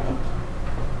 Constantly.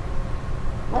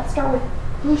 Let's start with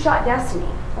who shot Destiny.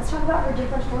 Let's talk about her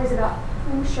different stories about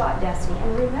who shot Destiny.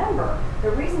 And remember, the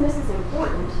reason this is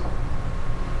important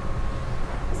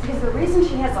is because the reason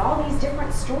she has all these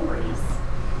different stories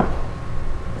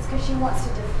is because she wants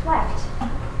to deflect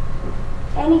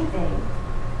anything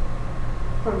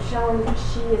from showing that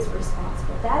she is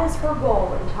responsible. That is her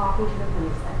goal in talking to the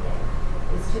police that day,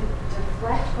 is to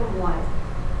deflect from what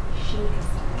she has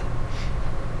done.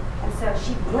 And so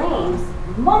she blames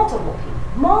multiple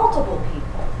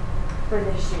people for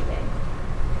this shooting.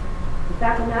 In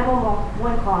fact, the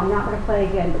 911 call, I'm not going to play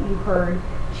again, but you heard,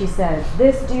 she says,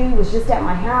 this dude was just at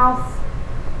my house,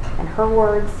 and her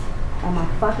words, and my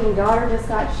fucking daughter just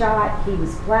got shot. He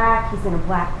was black, he's in a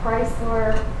black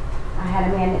Chrysler. I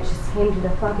had a man that just came to the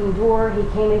fucking door. He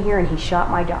came in here and he shot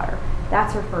my daughter.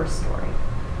 That's her first story.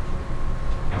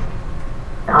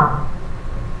 Her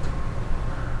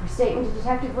statement to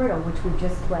Detective Riddle, which we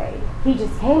just played. He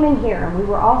just came in here and we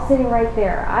were all sitting right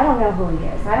there. I don't know who he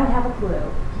is. I don't have a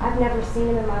clue. I've never seen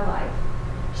him in my life.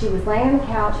 She was laying on the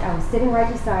couch. I was sitting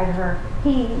right beside her.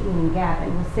 He, meaning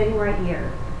Gavin, was sitting right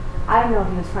here. I don't know if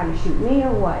he was trying to shoot me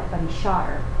or what, but he shot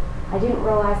her. I didn't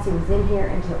realize he was in here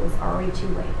until it was already too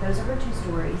late. Those are her two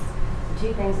stories, the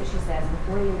two things that she says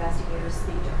before the investigators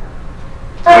speak to her.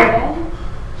 And then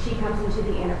she comes into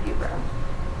the interview room.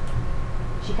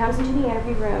 She comes into the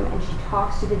interview room and she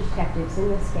talks to the detectives in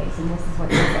this case, and this is what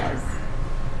she says.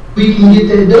 We can get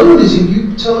that done if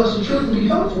you tell us the truth and be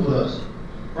helpful to us.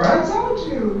 Right? I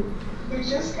told you, we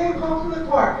just came home from the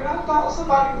park and I thought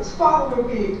somebody was following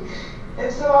me.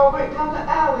 And so I went down the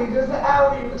alley. There's an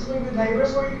alley between the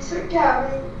neighbors where you took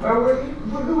Gavin, or where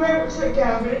whoever took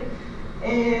Gavin,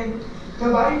 and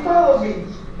nobody followed me.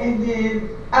 And then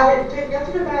I didn't think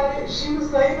nothing about it. She was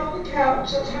laying on the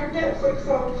couch. I turned Netflix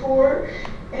on for her,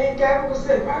 and Gavin was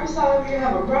sitting right beside me. I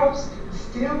have a roast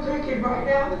still cooking right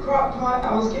now in the crock pot.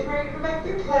 I was getting ready to make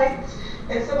the plates,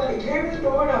 and somebody came to the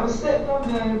door, and I was sitting on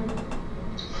the,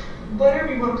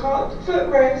 whatever you want to call it, the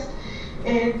footrest.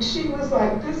 And she was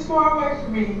like this far away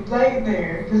from me, laying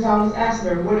there, because I was asking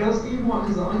her, what else do you want?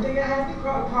 Because the only thing I had in the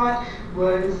crock pot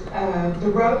was the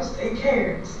roast and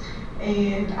carrots.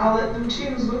 And I let them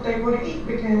choose what they want to eat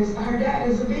because her dad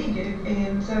is a vegan,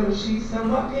 and so she's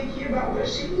somewhat picky about what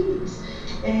she eats.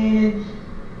 And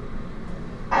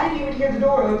I didn't even hear the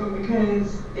door open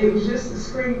because it was just the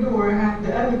screen door. I had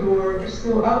the other door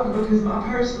still open because my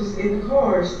purse was in the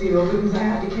car still because I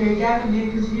had to carry Gavin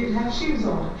in because he didn't have shoes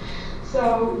on.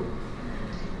 So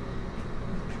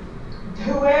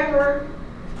whoever,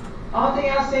 only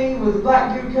thing I seen was a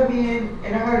black dude come in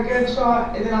and I heard a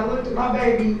gunshot, and then I looked at my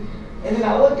baby, and then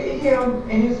I looked at him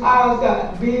and his eyes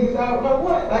got big as I don't know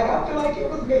what. Like I feel like it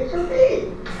was meant for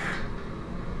me.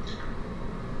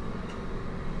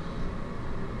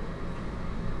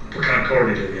 What kind of car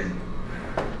did it in?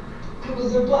 It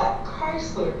was a black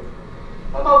Chrysler.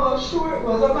 I'm almost sure it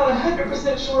was. I'm not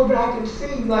 100% sure, but I could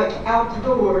see like out the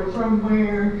door from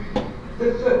where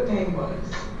the foot thing was.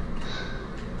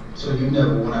 So you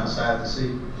never went outside to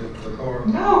see the car?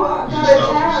 No, I You got just a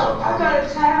thought towel. yourself I got a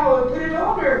towel and put it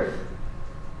on her.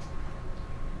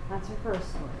 That's her first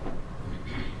story.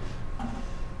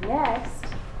 Next,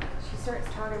 she starts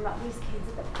talking about these kids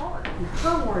at the park. In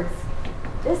her words,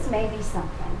 this may be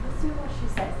something. Let's see what she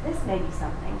says. This may be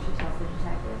something, she tells the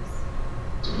detectives.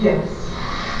 Yes.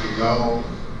 Y'all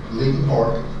leave the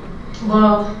park.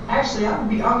 Well, actually, I'm gonna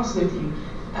be honest with you.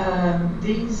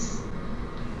 These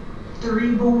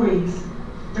 3 boys,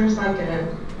 there's like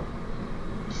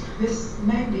this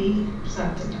may be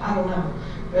something, I don't know,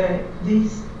 but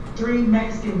these 3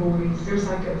 Mexican boys, there's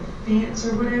like a fence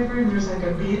or whatever, and there's like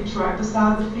a bench right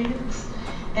beside the fence,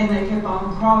 and they kept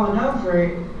on crawling over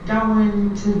it,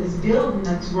 going to this building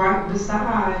that's right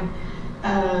beside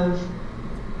of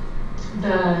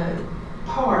the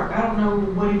park. I don't know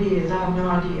what it is, I have no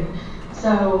idea.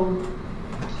 So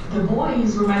the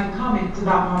boys were making comments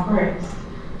about my breast.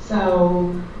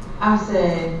 So I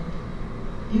said,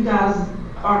 you guys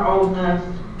aren't old enough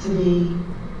to be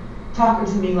talking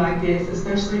to me like this,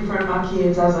 especially in front of my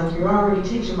kids. I was like, you're already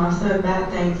teaching my son bad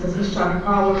things because he's trying to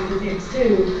crawl over the fence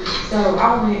too. So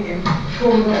I went and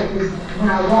pulled up because when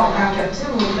I walked back up to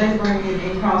them, they ran in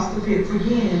and crossed the fence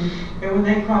again. And when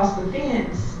they crossed the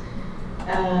fence,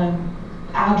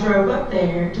 I drove up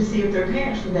there to see if their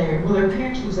parents were there. Well, their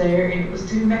parents was there, and it was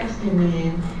 2 Mexican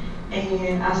men.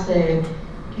 And I said,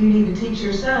 you need to teach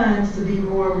your sons to be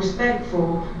more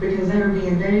respectful because they were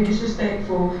being very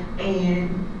disrespectful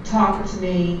and talking to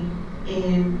me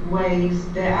in ways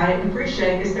that I didn't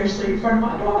appreciate, especially in front of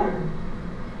my daughter.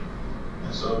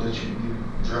 And so did you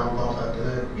drove off after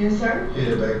that? Yes, sir.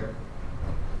 Headed back.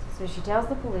 So she tells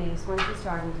the police when she's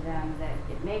talking to them that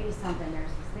it may be something. There's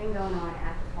this thing going on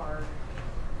at the park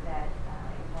that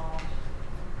involves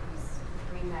these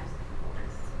 3 Mexican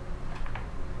boys.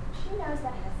 She knows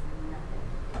that has nothing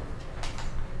to do with this.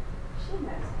 She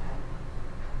knows that.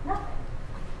 Nothing.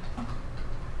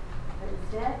 But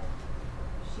instead,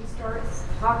 she starts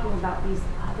talking about these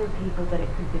other people that it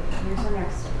could be. Here's her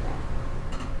next statement.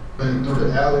 Been through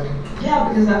the alley? Yeah,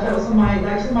 because I felt somebody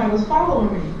was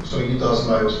following me. So you thought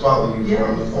somebody was following you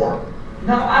from Yes. the park?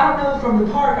 No, I don't know from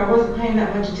the park. I wasn't paying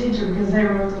that much attention because they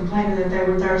were both complaining that they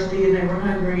were thirsty and they were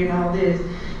hungry and all this.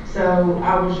 So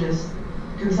I was just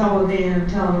consoling them,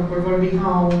 telling them we're going to be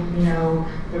home, you know,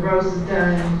 the roast is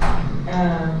done.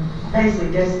 Basically,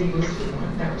 Destiny was the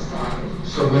one that was talking.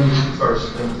 So when did you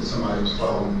first think that somebody was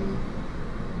following you?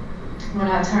 When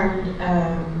I turned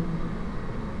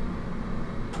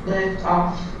left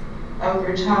off Oak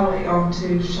Ridge Highway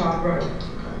onto Shaw Road.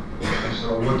 Okay.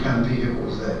 So what kind of vehicle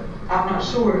was that? I'm not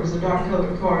sure. It was a dark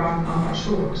colored car. I'm not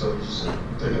sure. So you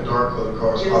think a dark colored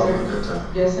car was Yes, following sir. at that time?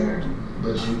 Yes, sir.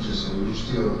 But you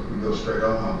go straight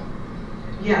on home.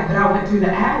 Yeah, but I went through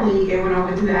the alley, and when I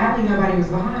went through the alley, nobody was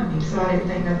behind me, so I didn't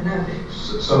think nothing of it.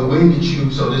 So when did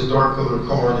you, so this dark colored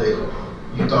car that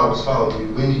you thought was following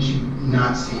you, when did you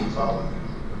not see it following you?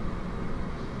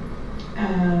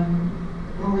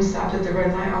 When we stopped at the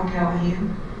red light on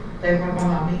Callahan, they were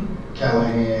behind me.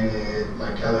 Callahan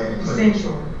and Clinton?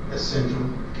 Central. At Central?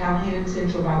 Callahan and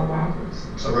Central by the Wipers.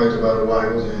 So right there by the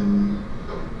Wagons and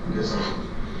I guess a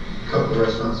couple of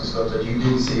restaurants and stuff that you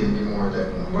didn't see it anymore at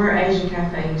that point? Where Asian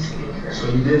Cafe used to be, correct. So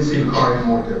you didn't see the car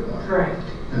anymore at that point? Correct.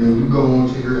 And then you go on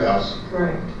to your house?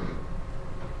 Correct.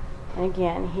 And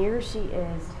again, here she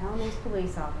is telling these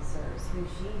police officers who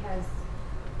she has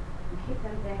made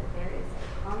them think that there is a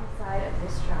homicide of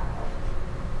this child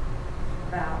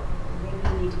about maybe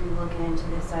we need to be looking into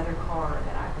this other car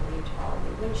that I believed followed me.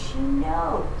 When she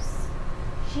knows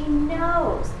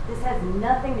this has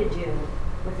nothing to do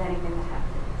with anything that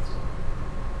happened against her.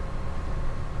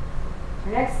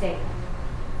 Her next statement.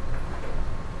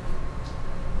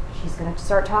 she's going to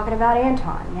start talking about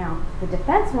Anton. Now, the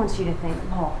defense wants you to think,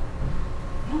 well,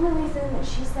 the only reason that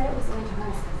she said it was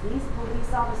Anton is because these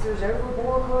police officers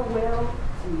overbore her will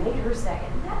and made her say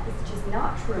it. And that is just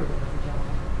not true, ladies and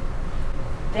gentlemen.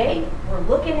 They were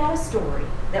looking at a story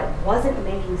that wasn't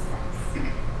making sense.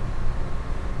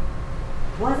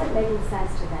 Wasn't making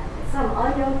sense to them. And some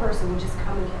unknown person would just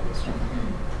come and get this job.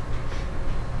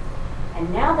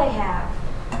 And now they have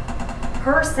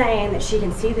her saying that she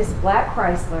can see this black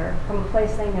Chrysler from a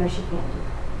place they know she can't do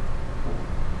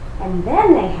that. And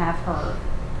then they have her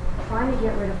trying to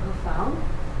get rid of her phone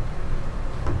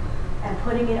and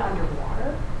putting it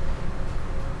underwater.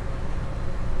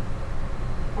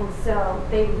 And so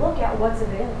they look at what's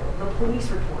available, the police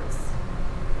reports,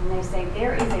 and they say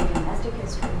there is a domestic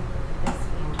history with this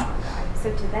Anton guy.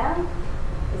 So to them,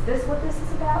 is this what this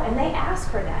is about? And they ask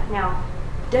her that. Now,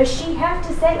 does she have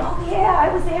to say, oh yeah, I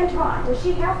was Anton? Does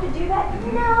she have to do that?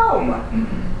 No.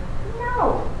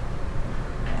 No.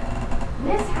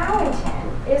 Miss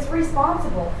Howington is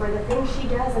responsible for the things she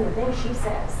does and the things she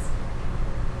says.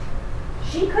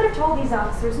 She could have told these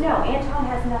officers, no, Anton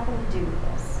has nothing to do with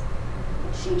this.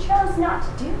 But she chose not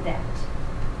to do that.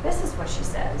 This is what she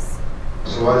says.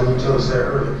 So why didn't you tell us that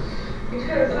earlier?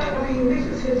 Because, I mean, this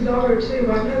is his daughter, too.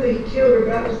 I know that he killed her,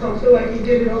 but I just don't feel like he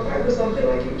did it on purpose. I feel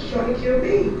like he was trying to kill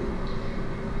me.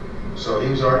 So he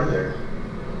was already there.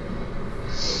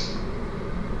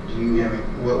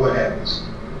 What happens?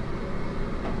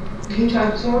 He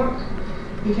tried to talk.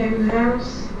 He came in the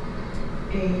house.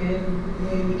 And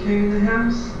when he came in the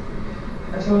house,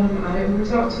 I told him I didn't want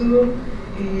to talk to him.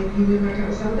 And he went back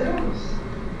outside the house.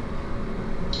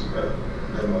 Okay.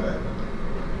 Then what happened?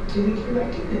 Then he came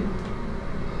back in.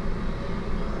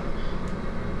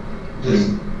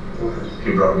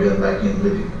 He brought the gun back in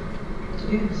with him.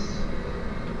 Yes.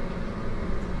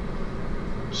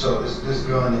 So this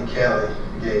gun that Callie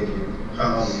gave you,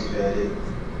 how long have you had it?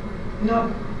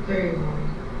 Not very long.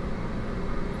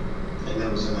 And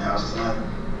it was in the house tonight?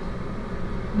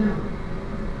 No.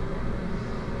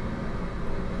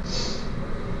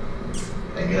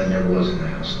 That gun never was in the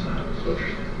house tonight, is what you're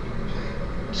saying.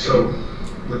 So,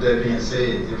 with that being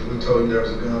said, if we told you there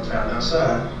was a gun found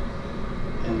outside,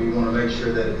 and we want to make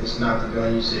sure that it's not the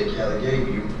gun you said Callie gave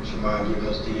you, would you mind giving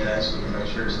us DNA so we can make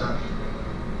sure it's not?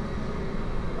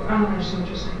 I don't understand what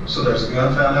you're saying. So there's a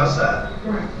gun found outside.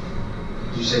 Right.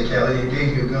 You say Callie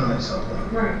gave you a gun at some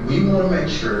point. Right. We want to make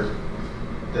sure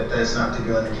that that's not the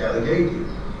gun that Callie gave you.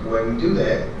 The way we do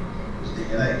that is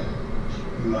DNA.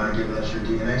 You mind giving us your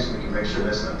DNA so we can make sure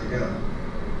that's not the gun?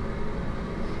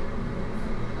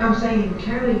 I'm saying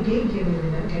Callie did give me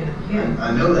that gun. Yeah.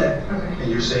 I know that. Okay.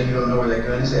 And you're saying you don't know where that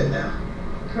gun is at now.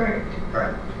 Correct.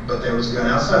 Right. But there was a gun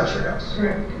outside your house.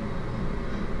 Correct.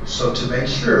 So to make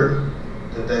sure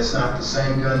that that's not the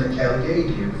same gun that Callie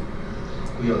gave you,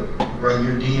 we'll run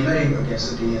your DNA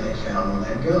against the DNA found on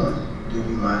that gun. Do you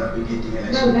mind if we get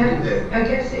DNA so we can do that? I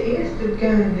guess it is the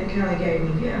gun that Callie gave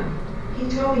me, yeah. He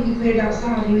told me he put it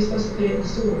outside, he was supposed to put it in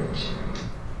storage.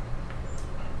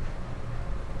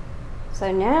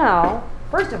 So now,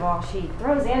 first of all, she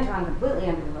throws Anton completely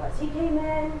under the bus. He came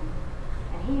in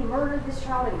and he murdered this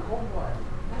child in cold blood.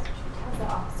 That's what she tells the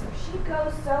officer. She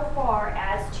goes so far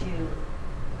as to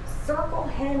circle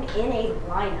him in a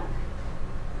lineup.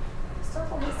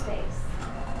 Circle his face.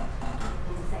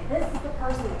 And say, this is the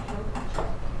person that killed my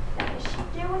child. Now, is she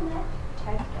doing that to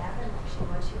protect Gavin like she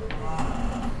wants you to do?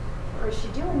 Or is she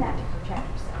doing that to protect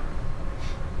herself?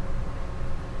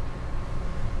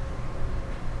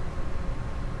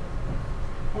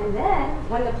 And then,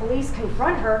 when the police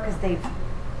confront her, because they've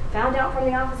found out from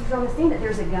the officers on the scene that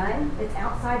there's a gun that's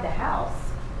outside the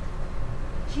house,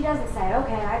 she doesn't say,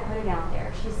 okay, I put it out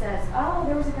there. She says, oh,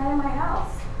 there was a gun in my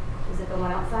house. Is it the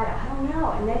one outside? I don't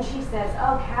know. And then she says,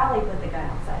 oh, Callie put the gun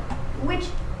outside, which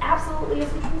absolutely is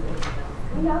the truth.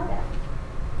 We know that.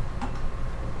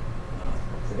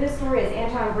 So this story is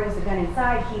Anton brings the gun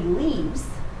inside, he leaves,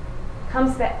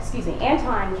 comes back,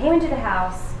 Anton came into the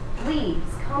house,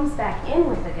 leaves, comes back in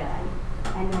with the gun,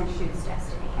 and then shoots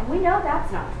Destiny. And we know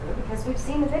that's not true because we've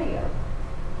seen the video.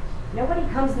 Nobody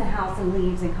comes in the house and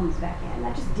leaves and comes back in.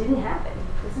 That just didn't happen.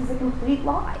 This is a complete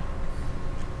lie.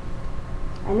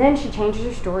 And then she changes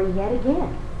her story yet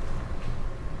again.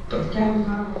 Gavin's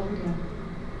not a whole again.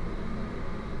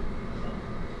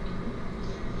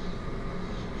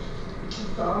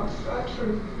 That's not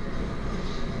true.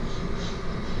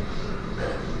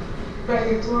 But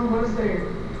if one was there.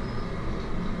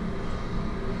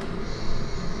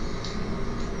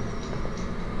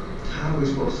 How are we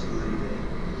supposed to believe that?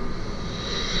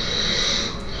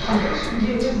 I guess you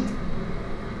did.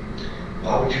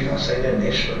 Why would you not say that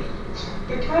initially?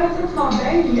 Because it's my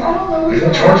baby. I don't know We're what's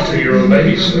gonna charge 2-year-old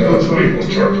babies, so we're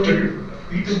gonna charge a 2-year-old.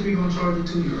 You think we gonna charge a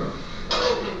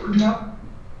 2-year-old? No.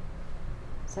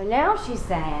 So now she's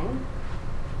saying,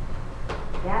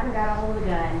 Gavin got a hold of the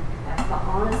gun. That's the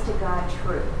honest to God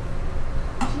truth.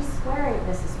 She's swearing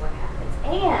this is what happens.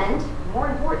 And, more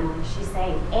importantly, she's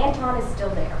saying Anton is still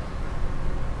there.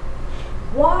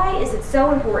 Why is it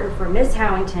so important for Miss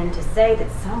Howington to say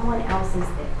that someone else is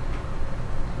there?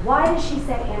 Why does she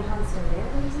say Anton's still there,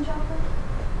 ladies and gentlemen?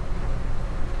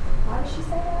 Why does she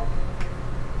say that?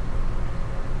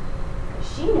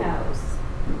 Because she knows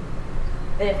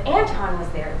that if Anton was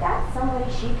there, that's somebody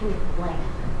she can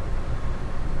blame.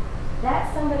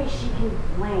 That's somebody she can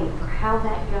blame for how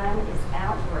that gun is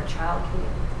out where a child can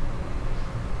get it.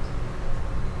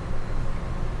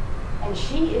 And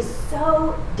she is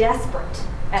so desperate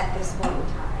at this point in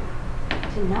time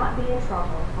to not be in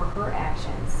trouble for her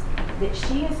actions that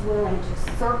she is willing to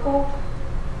circle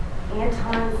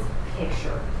Anton's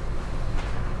picture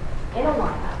in a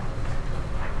lineup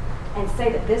and say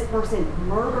that this person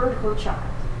murdered her child.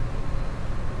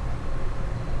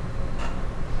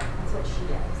 That's what she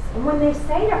does. And when they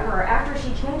say to her, after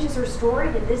she changes her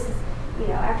story, that this is,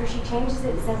 after she changes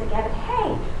it and says to Gavin,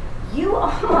 hey, you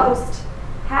almost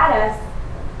had us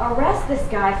arrest this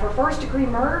guy for first-degree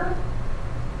murder.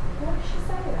 What does she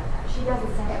say about that? She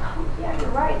doesn't say, oh, yeah,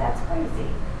 you're right, that's crazy.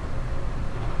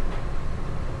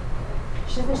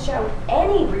 She doesn't show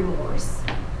any remorse.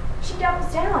 She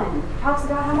doubles down and talks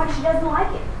about how much she doesn't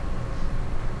like it.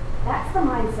 That's the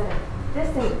mindset of this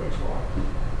individual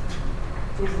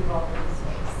who's involved in this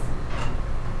case.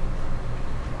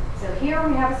 So here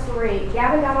we have a story.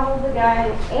 Gavin got a hold of the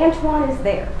gun. Antoine is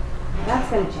there. That's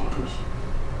going to change.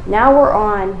 Now we're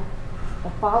on the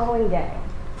following day.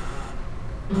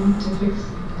 To fix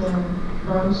the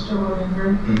roast or whatever,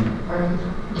 or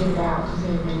get it out because it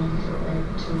had been way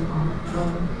too long.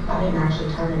 I didn't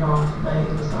actually turn it off, but it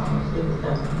was done.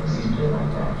 Let's just do it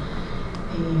like that.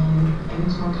 And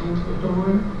Antoine came to the door,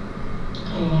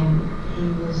 and he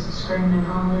was screaming and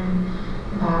hollering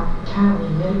about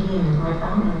Callie yet again. Like, I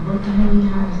don't know what the hell he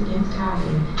has against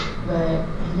Callie, but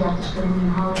he got to screaming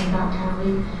and hollering about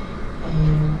Callie,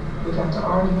 and we got to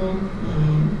arguing,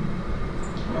 and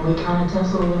we kind of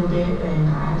tussled a little bit, and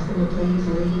I asked him to please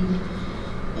leave.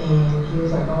 And he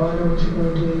was like, oh, I know what you're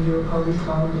going to do. You're a police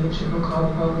calling bitch. You're going to call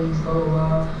the police, blah, blah,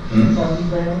 blah. So he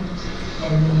left.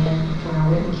 And then when I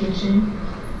went in the kitchen,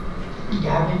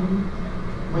 Gavin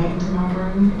went into my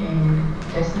room, and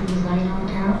Destiny was laying on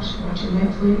the couch watching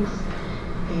Netflix.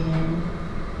 And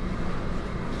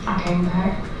I came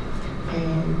back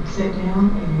and sat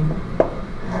down, and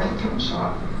I heard a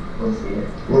gunshot. Was it?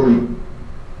 Where were you?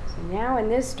 Now in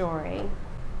this story,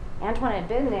 Antoine had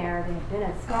been there, there had been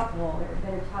a scuffle, there had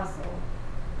been a tussle.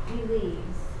 He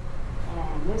leaves, and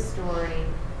in this story,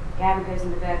 Gavin goes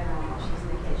in the bedroom while she's in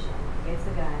the kitchen, gets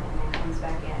the gun, and then comes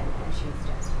back in and shoots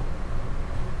Justin.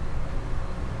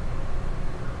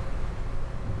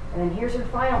 And then here's her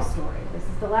final story. This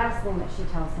is the last thing that she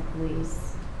tells the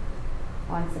police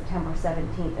on September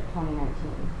 17th of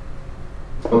 2019.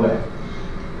 Okay.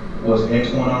 Was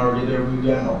Antoine already there when you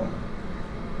got home?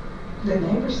 The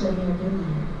neighbor said he had been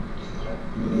there.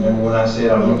 Remember when I said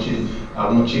I want you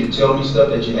to tell me stuff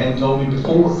that you hadn't told me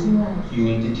before? Yes, he was. You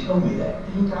need to tell me that.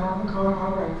 He got out of the car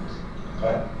all right.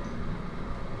 Okay.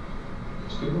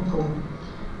 It's good one for me.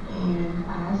 And I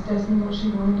asked Destiny what she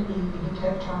wanted to eat, and he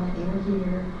kept trying to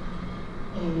interfere.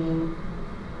 And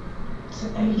so,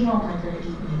 he don't like her to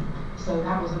eat meat. So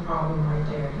that was a problem right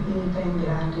there. Anything that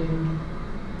I do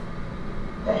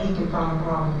that he can find a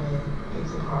problem with,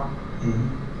 it's a problem.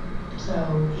 So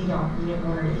he didn't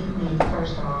want her to eat meat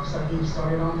first off, so he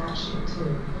started on that shit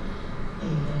too.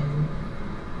 And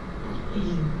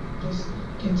he just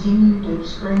continued to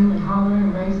scream and holler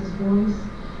and raise his voice.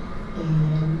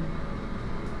 And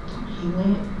he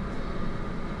went,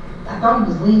 I thought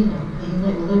he was leaving. He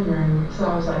went in the living room, so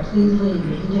I was like, please leave.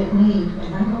 And he didn't leave.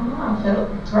 And I don't know, I felt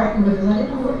threatened because I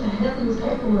didn't know what the hell he was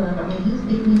capable of. I mean, he's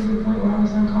beat me to the point where I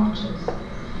was unconscious.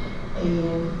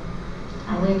 And I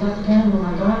went and got the gun. When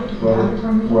I got it, he got it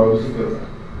from me. Where was the gun?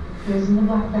 It was in the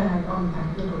black bag on the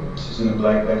back of the door. It's in the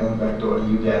black bag on the back door, and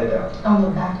you got it out. On the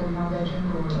back of my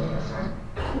bedroom door, yes, sir.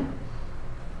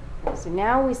 So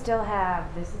now we still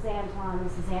have, this is Antoine,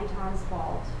 this is Antoine's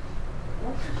fault.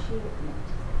 What does she admit?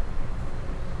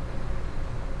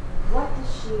 What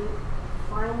does she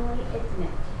finally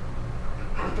admit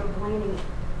after blaming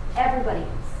everybody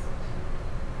else?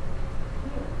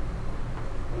 Here,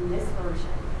 in this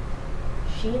version,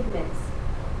 she admits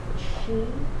that she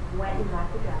went and got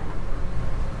the gun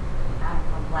out of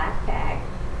a black bag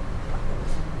that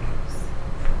was in her purse.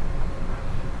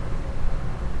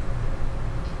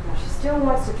 still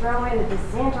wants to throw in that this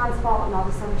is Anton's fault and all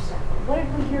this other stuff. But what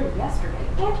did we hear yesterday?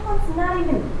 Anton's not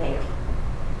even there.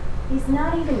 He's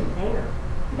not even there.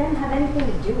 He doesn't have anything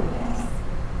to do with this.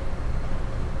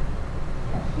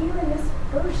 Here in this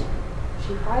version,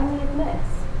 she finally admits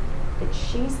that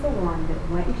she's the one that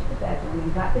went into the bedroom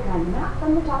and got the gun not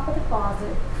from the top of the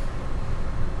closet,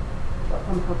 but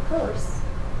from her purse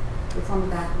that's on the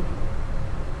back of the door.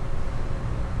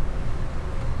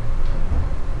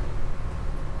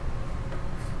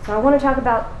 So I want to talk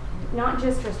about not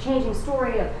just her changing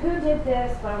story of who did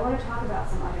this, but I want to talk about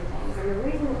some other things. And the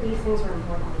reason that these things are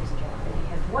important, ladies and gentlemen,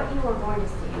 because what you are going to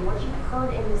see and what you've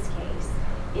heard in this case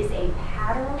is a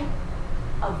pattern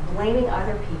of blaming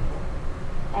other people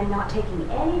and not taking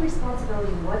any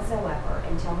responsibility whatsoever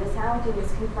until Miss Howington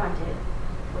is confronted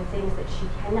with things that she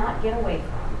cannot get away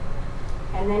from.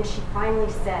 And then she finally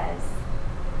says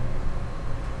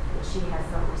that she has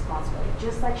some responsibility,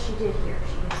 just like she did here.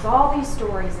 She has all these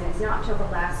stories, and it's not till the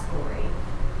last story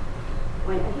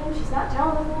when, again, she's not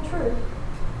telling the full truth.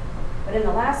 But in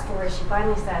the last story, she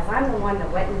finally says, I'm the one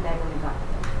that went in the bedroom and got the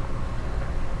gun.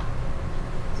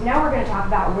 So now we're going to talk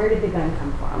about where did the gun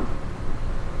come from.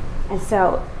 And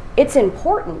so it's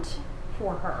important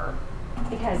for her,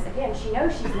 because again, she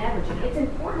knows she's negligent. It's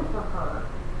important for her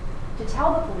to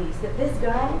tell the police that this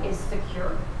gun is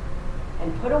secure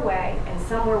and put away and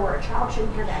somewhere where a child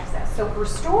shouldn't have access. So her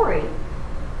story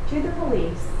to the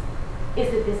police is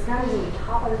that this gun is in the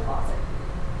top of the closet.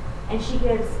 And she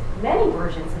gives many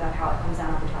versions about how it comes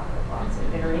out on the top of the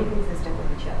closet that are inconsistent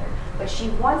with each other. But she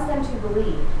wants them to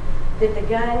believe that the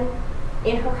gun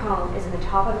in her home is in the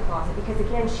top of the closet because,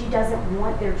 again, she doesn't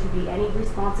want there to be any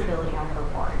responsibility on her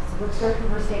part. So let's go through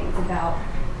her statements about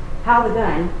how the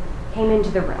gun came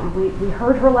into the room. We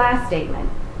heard her last statement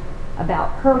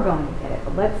about her going to get it,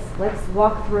 but let's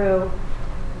walk through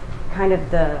kind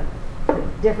of the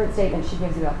different statements she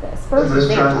gives about this. First,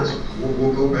 let's try this.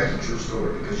 We'll go back to your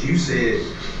story because you said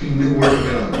he knew where the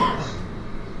gun was.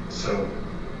 So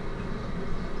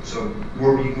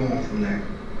where were you going from there?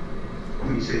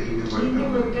 When you said he knew where the gun was? He knew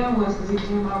where the gun was because he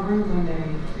came in my room one day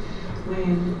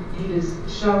when he just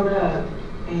showed up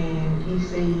and he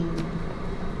seen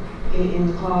it in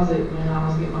the closet when I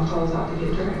was getting my clothes out to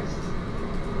get dressed.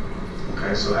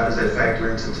 Okay, so how does that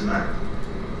factor into tonight?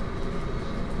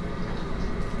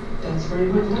 That's where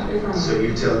he went and got it from. So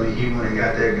you're telling me he went and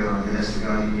got that gun and that's the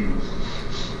gun he used?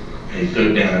 And he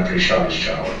threw it down after he shot his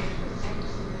child.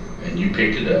 And you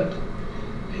picked it up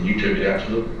and you took it out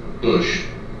to the bush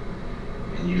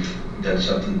and you've done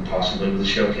something possibly with the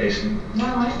shell casing? No,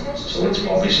 I didn't touch it. So it's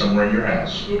probably somewhere in your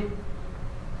house.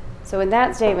 So in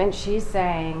that statement, she's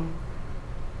saying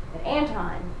that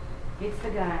Anton gets the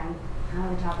gun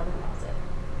out of the top of the closet.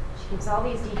 She gives all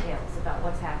these details about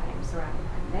what's happening surrounding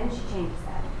her, and then she changes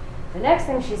that. The next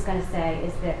thing she's going to say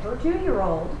is that her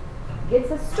 2-year-old gets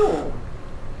a stool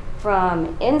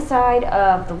from inside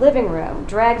of the living room,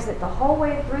 drags it the whole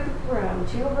way through the room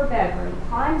to her bedroom,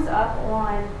 climbs up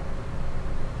on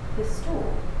the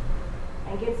stool,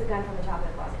 and gets the gun from the top of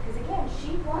the closet. Because again,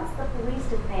 she wants the police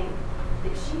to think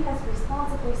that she has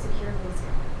responsibly secured this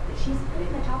gun, that she's put it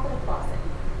in the top of the closet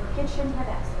where kids shouldn't have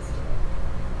access to it.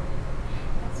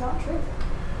 That's not true.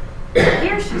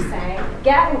 Here she's saying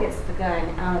Gavin gets the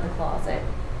gun out of the closet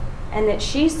and that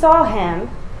she saw him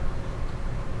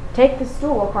take the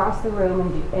stool across the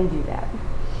room and do that.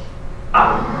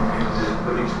 Just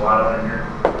put these slide on in here.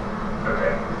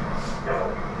 Okay.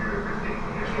 You're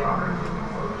ridiculous, Robert.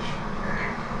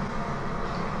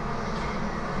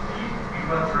 You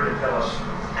went through and tell us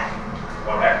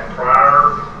what happened prior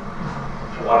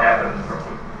to what happened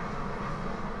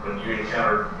when you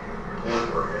encountered your boy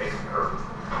or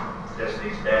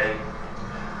Destiny's daddy.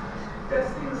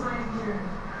 Destiny was laying here.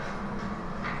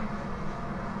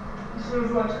 She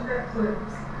was watching Netflix.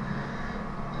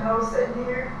 And I was sitting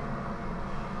here.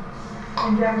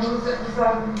 And Gavin was sitting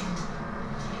beside me.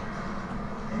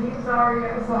 And he was already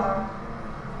outside.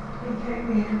 He came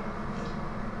in.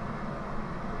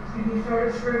 And he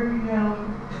started screaming and yelling.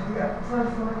 And we got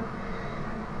tussling.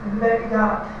 And the baby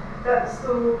got the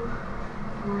stool.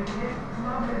 And went into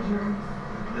my bedroom.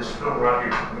 This stool right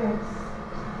here. Yes.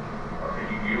 Okay,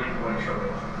 you leave one and show me.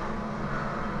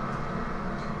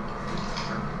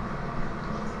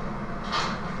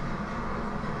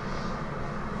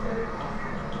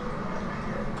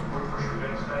 Where's your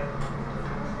gun stay?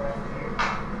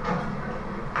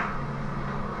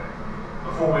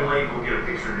 Before we leave, we'll get a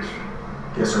picture of this.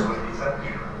 Yes, sir.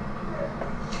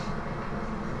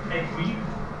 Hey, will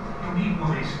you one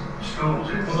of these stools?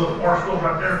 Is one of those bar stools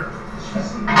right there? See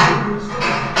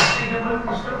him moving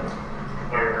the stool?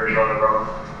 Where are you on the road?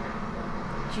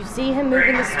 Did you see him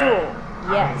moving the stool?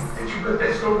 Yes. Did you put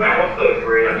that stove back? What's the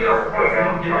grid? Let me off the phone, I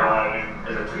get out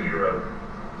as a 2-year-old.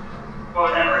 Well,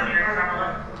 that right here.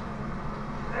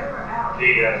 They were out. The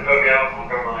cookout on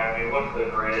Cumberland Avenue, what's the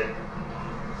grid?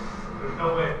 There's no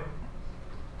way.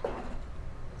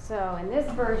 So in this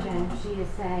version, she is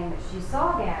saying that she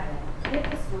saw Gavin get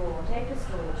the stool, take the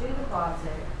stool to the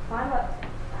closet, climb up.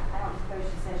 I don't suppose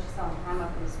she said she saw him climb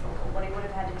up in the stool. What he would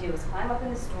have had to do is climb up in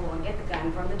the stool and get the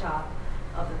gun from the top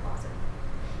of the closet.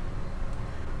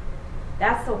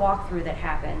 That's the walkthrough that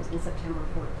happens in September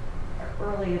 4th, or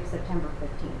early of September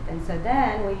 15th. And so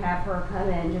then we have her come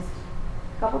in just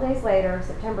a couple days later,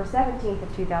 September 17th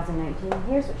of 2019.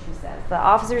 Here's what she says. The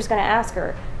officer's going to ask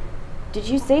her, "Did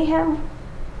you see him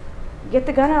get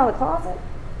the gun out of the closet?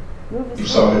 Move his You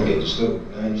stool?" saw him get the stool.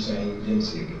 Now you're saying you didn't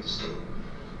see him get the stool.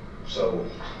 So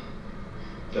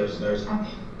there's I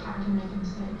can make a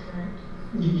mistake, correct?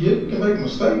 you can make a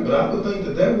mistake, but I would think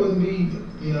that that wouldn't be,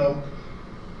 you know,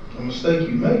 a mistake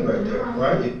you made right there,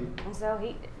 right? And so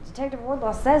Detective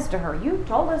Wardlaw says to her, "You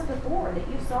told us before that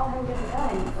you saw him get the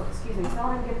gun, or excuse me,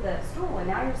 saw him get the stool, and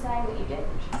now you're saying that you didn't."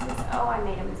 She says, "Oh, I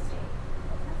made a mistake."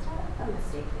 That's not a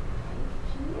mistake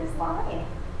that you made. She is lying.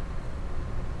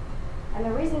 And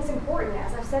the reason it's important,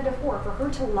 as I've said before, for her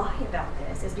to lie about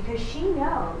this is because she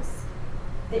knows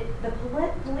that the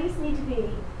police need to be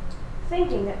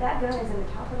thinking that that gun is in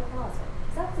the top of the closet.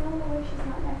 Because that's the only way she's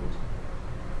not negligent.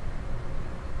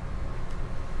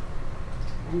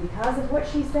 And because of what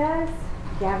she says,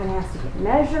 Gavin has to get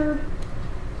measured.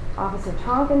 Officer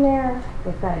Tonkin there,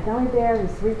 they've got a gummy bear,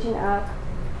 he's reaching up.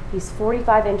 He's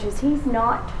 45 inches. He's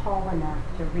not tall enough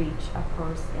to reach a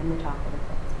purse in the top of the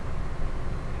closet.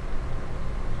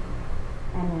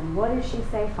 And then what does she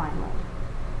say finally?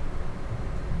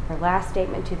 Her last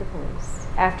statement to the police.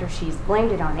 After she's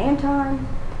blamed it on Anton,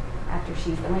 after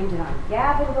she's blamed it on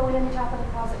Gavin going in the top of the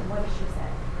closet, what does she say?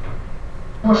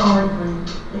 We're arguing,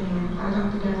 and I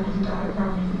got the gun, and he got it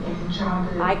from me, and Sean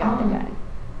did. I got the gun.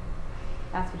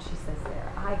 That's what she says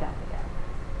there. I got the gun.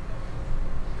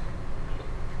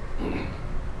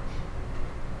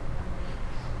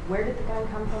 Where did the gun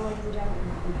come from, ladies and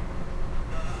gentlemen?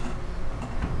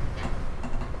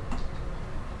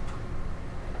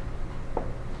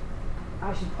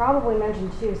 I should probably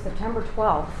mention too, September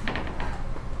 12th,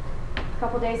 a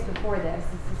couple days before this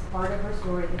is part of her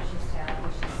story that she's telling.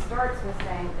 She starts with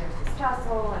saying that there's this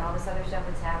tussle and all this other stuff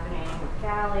that's happening with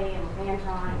Callie and with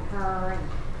Anton and her. And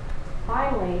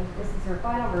finally, this is her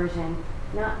final version.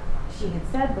 She had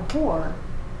said before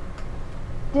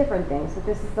different things, but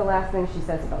this is the last thing she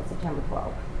says about September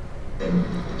 12th. And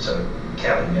so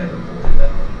Callie never pulled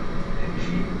that one. It was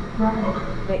you. Right. Okay.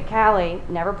 That Callie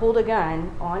never pulled a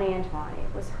gun on Anton.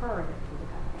 It was her that pulled a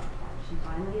gun on Anton. She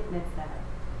finally admits that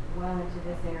well into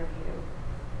this interview,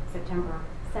 September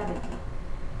 17th.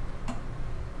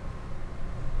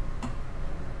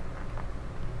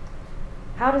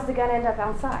 How does the gun end up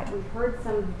outside? We've heard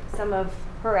some of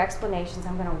her explanations.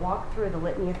 I'm going to walk through the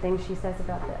litany of things she says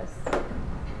about this.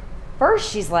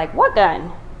 First, she's like, "What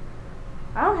gun?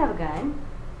 I don't have a gun.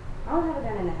 I don't have a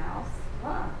gun in the house."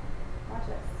 Watch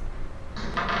this.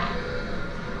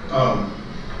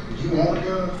 Did you want a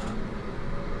gun?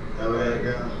 Ever had a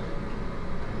gun?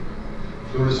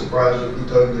 It would have surprised you if he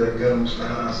told you that gun was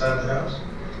found outside the house?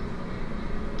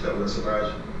 That would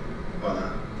surprise you? Why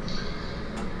not?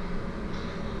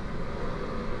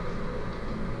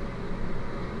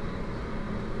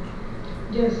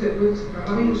 Yes, it would surprise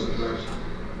It me. would surprise you.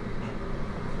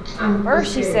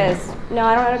 First, she says, "No,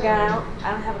 I don't have a gun.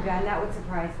 I don't have a gun. That would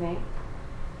surprise me."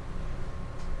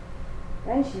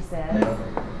 Then she says,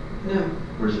 No,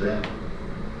 Where's it at?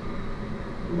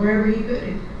 wherever he put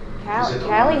it. Is it the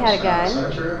Callie one had a gun.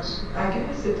 outside your house? I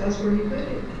guess if that's where he put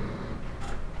it.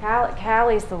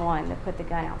 Callie's the one that put the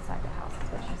gun outside the house, is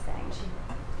what she's saying. She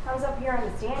comes up here on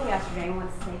the stand yesterday and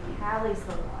wants to say Callie's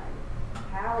the one.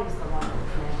 Callie's the one that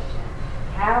was negligent.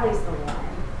 Callie's the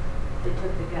one that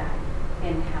took the gun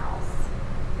in-house,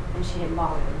 and she didn't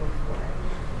bother to look for it.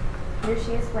 Here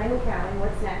she is blaming Callie.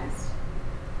 What's next?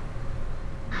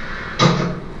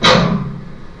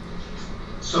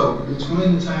 So,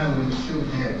 between the time when the shooting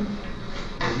happened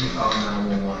and you called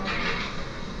 911,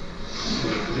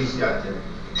 when the police got there,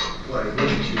 what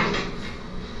did you do?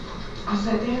 I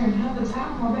sat there and held the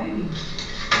towel on my baby.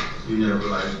 You never,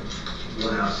 like,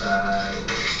 went outside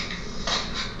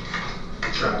or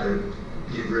tried to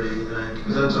get rid of anything?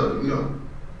 Because that's a, you know.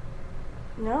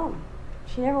 No,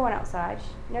 she never went outside.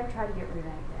 She never tried to get rid of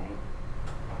anything.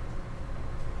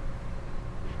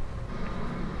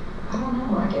 I don't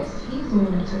know. I guess he's the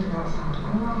one that took it outside. I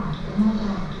lied. Oh my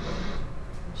God.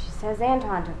 She says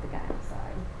Anton took the gun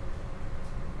outside.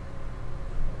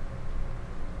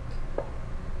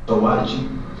 So why did you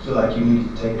feel like you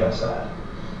needed to take it outside?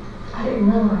 I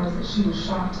didn't realize that she was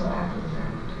shot till after the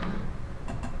fact.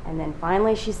 And then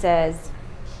finally she says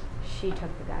she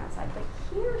took the gun outside. But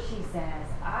here she says,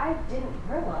 I didn't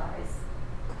realize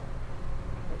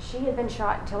that she had been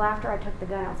shot until after I took the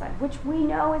gun outside, which we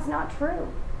know is not true.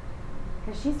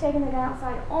 Because she's taking the gun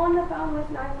outside on the phone with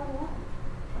 911.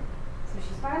 So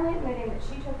she's finally admitting that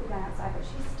she took the gun outside, but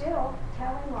she's still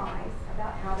telling lies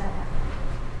about how that happened.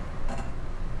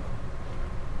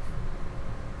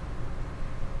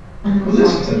 And Well,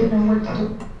 listen to me. didn't know what to do.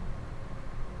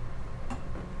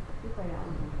 You play that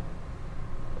one.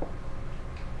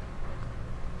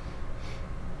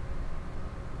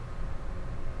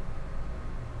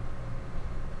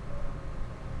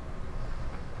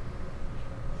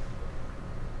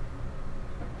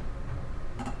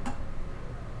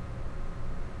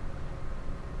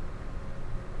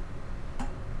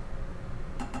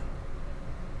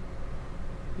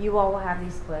 You all will have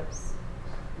these clips.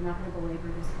 I'm not going to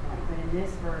belabor this point, but in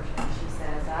this version, she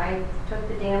says, I took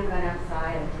the damn gun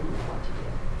outside, I didn't know what to do.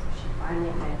 So she finally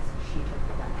admits she took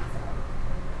the gun outside.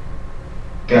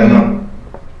 Got enough?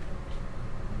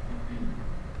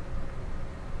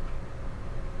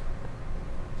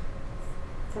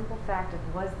 Simple fact of,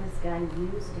 was this gun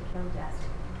used to kill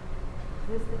Destiny?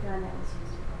 Was the gun that was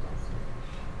used to kill Destiny?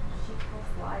 She tells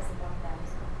lies about that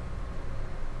as well.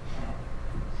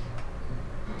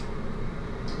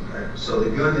 Right. So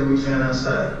the gun that we found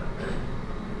outside,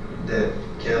 that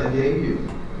Kelly gave you,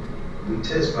 we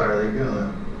test fire that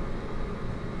gun.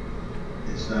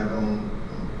 It's not going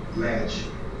to match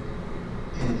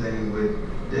anything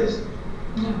with Destiny.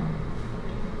 No.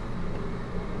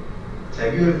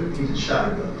 Have you ever even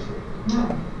shot a gun before? No.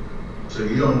 So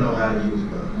you don't know how to use a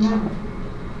gun?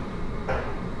 No.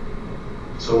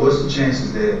 So what's the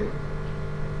chances that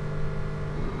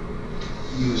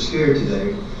you were scared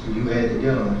today, you had the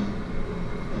gun,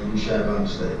 and you shot by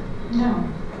mistake? No.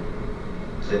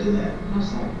 That didn't happen? No,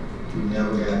 sir. You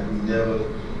never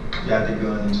got the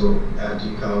gun until after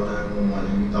you called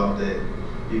 911 and you thought that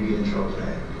you'd get in trouble for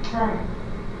that. Right.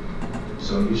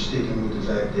 So you're sticking with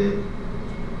the fact that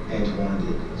Antoine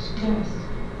did this? Yes.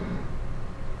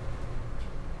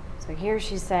 So here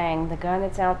she's saying the gun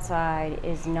that's outside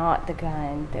is not the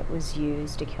gun that was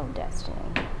used to kill Destiny,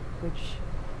 which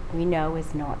we know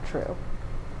is not true.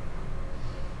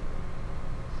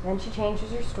 Then she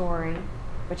changes her story,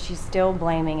 but she's still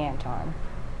blaming Anton.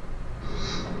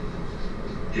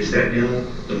 Is that gun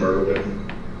the murder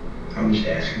weapon? I'm just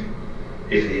asking.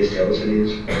 If it is, tell us it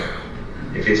is.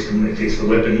 If it's the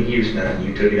weapon he used now and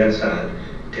you took it outside,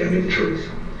 tell me the truth.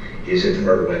 Is it the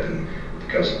murder weapon?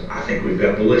 Because I think we've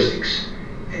got ballistics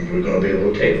and we're going to be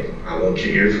able to tell. I want you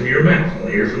to hear it from your mouth. I want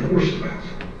to hear it from the horse's mouth.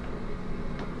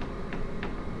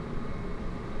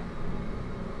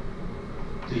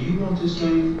 Do you want this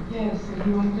gun? Yes, and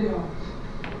you want to do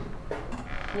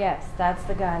Yes, that's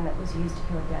the gun that was used to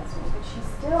kill Destiny, but she's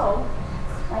still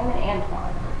blaming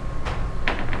Antoine.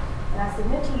 And I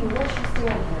submit to you what she's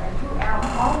doing here, and throughout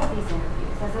all of these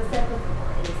interviews, as I said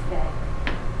before, is that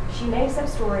she makes up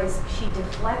stories, she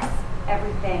deflects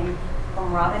everything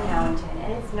from Robin Howington,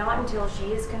 and it's not until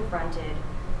she is confronted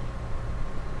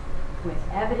with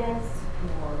evidence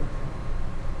or,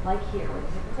 like here,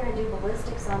 if we're going to do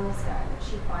ballistics on this gun, that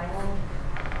she finally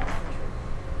tells the truth.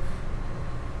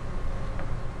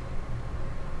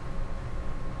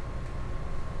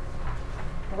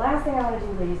 The last thing I want to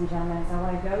do, ladies and gentlemen, is I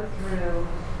want to go through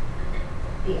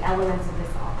the elements of this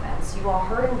offense. You all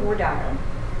heard in voir dire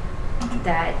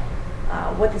that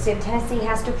what the state of Tennessee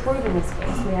has to prove in this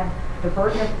case. We have the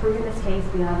burden of proving this case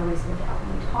beyond a reasonable doubt.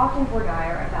 We talked in voir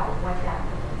dire about what that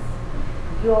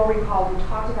means. If you all recall, we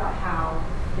talked about how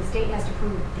the state has to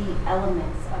prove the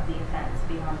elements of the offense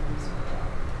beyond a reasonable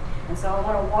doubt. And so I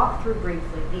want to walk through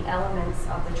briefly the elements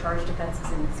of the charged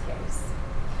offenses in this case.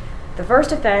 The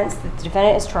first offense that the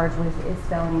defendant is charged with is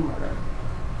felony murder.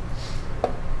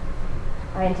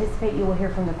 I anticipate you will hear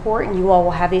from the court, and you all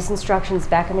will have these instructions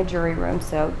back in the jury room,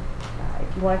 so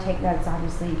if you want to take notes,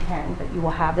 obviously you can, but you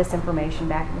will have this information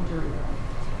back in the jury room.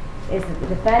 Is that the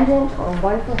defendant, or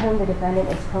one for whom the defendant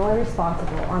is criminally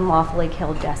responsible, unlawfully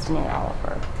killed Destiny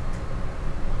Oliver.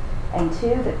 And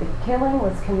two, that the killing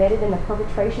was committed in the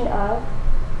perpetration of,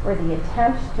 or the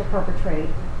attempt to perpetrate,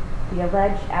 the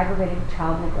alleged aggravated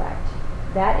child neglect.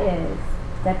 That is,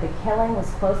 that the killing was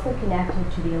closely connected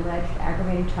to the alleged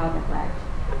aggravated child neglect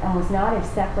and was not a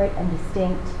separate and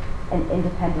distinct and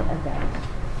independent event.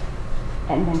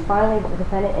 And then finally, the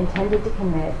defendant intended to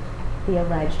commit the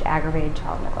alleged aggravated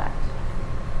child neglect.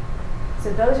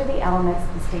 So those are the elements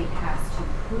the state has to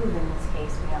prove in this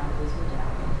case beyond a reasonable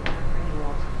doubt in order for you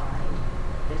all to find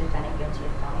the defendant guilty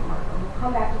of felony murder. We'll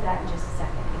come back to that in just a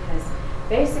second, because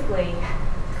basically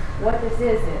what this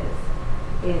is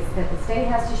that the state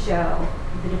has to show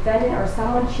the defendant or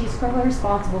someone she's criminally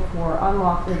responsible for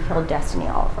unlawfully killed Destiny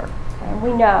Oliver. Okay? And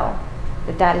we know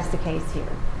that that is the case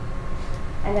here.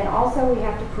 And then also we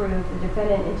have to prove the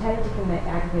defendant intended to commit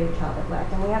aggravated child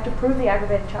neglect, and we have to prove the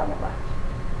aggravated child neglect.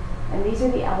 And these are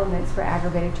the elements for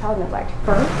aggravated child neglect.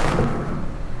 First,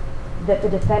 that the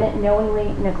defendant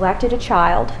knowingly neglected a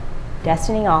child,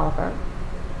 Destiny Oliver,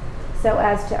 so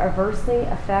as to adversely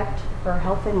affect her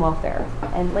health and welfare.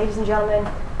 And ladies and gentlemen,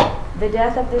 the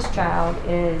death of this child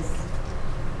is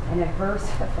an adverse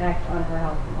effect on her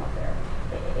health and welfare.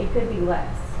 It could be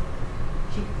less.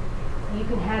 You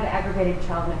can have aggravated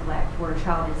child neglect where a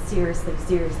child is seriously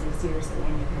injured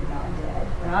and not dead.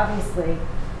 But obviously,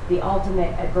 the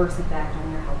ultimate adverse effect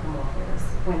on your health and welfare is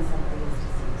when somebody is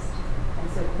deceased.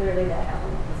 And so clearly that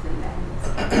element has been met in this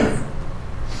case.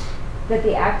 That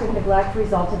the act of neglect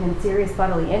resulted in serious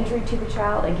bodily injury to the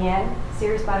child. Again,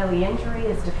 serious bodily injury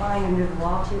is defined under the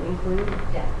law to include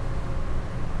death.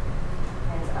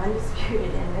 And it's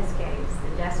undisputed in this case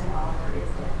that Destiny Oliver is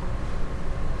dead.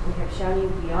 We have shown you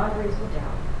beyond reasonable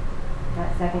doubt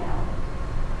that second element.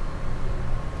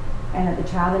 And that the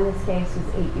child in this case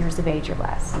was 8 years of age or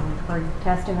less. And we've heard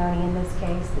testimony in this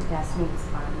case that Destiny was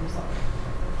 5 years old.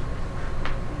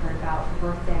 We heard about her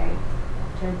birthday,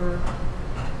 October,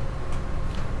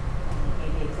 and they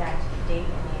gave the exact date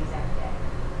and the exact day.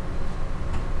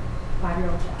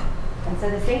 5-year-old child. And so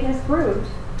the state has proved,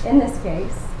 in this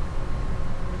case,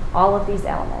 all of these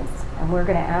elements. And we're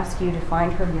going to ask you to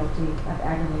find her guilty of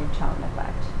aggravated child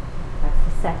neglect. That's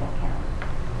the second count.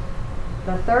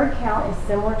 The third count is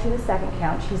similar to the second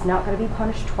count. She's not going to be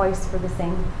punished twice for the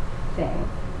same thing.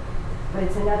 But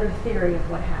it's another theory of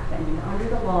what happened. And under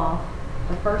the law,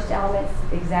 the first element's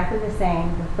exactly the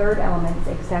same. The third element's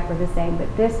exactly the same.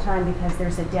 But this time, because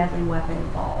there's a deadly weapon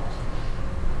involved,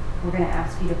 we're going to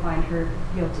ask you to find her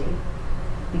guilty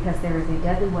because there is a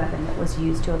deadly weapon that was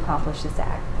used to accomplish this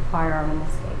act, a firearm in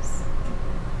this case.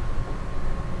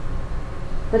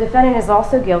 The defendant is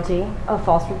also guilty of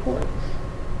false report.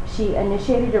 She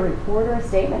initiated a report or a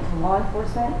statement to law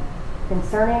enforcement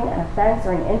concerning an offense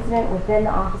or an incident within the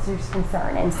officer's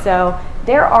concern. And so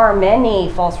there are many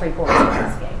false reports in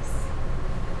this case.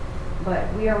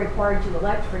 But we are required to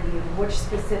elect for you which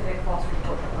specific false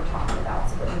report that we're talking about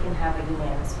so that we can have a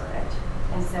unanimous verdict.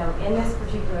 And so in this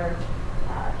particular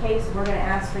case, we're going to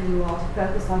ask for you all to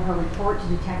focus on her report to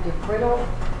Detective Brittle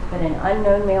that an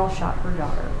unknown male shot her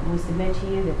daughter. And we submit to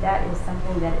you that that is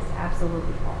something that is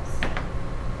absolutely false.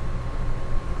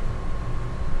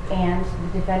 And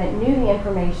the defendant knew the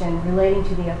information relating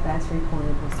to the offense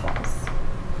reported was false.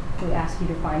 We ask you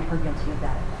to find her guilty of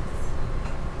that offense.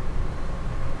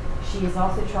 She is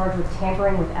also charged with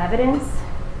tampering with evidence.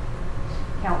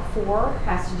 Count 4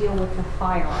 has to deal with the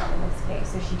firearm in this case.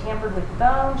 So she tampered with the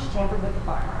phone, she tampered with the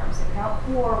firearm. So count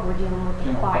 4, we're dealing with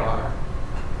the firearm.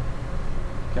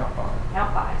 Count 5.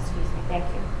 Count 5, excuse me, thank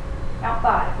you. Count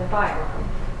 5, the firearm.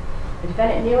 The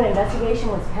defendant knew an investigation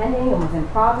was pending and was in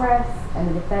progress, and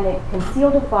the defendant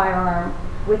concealed a firearm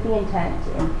with the intent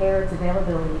to impair its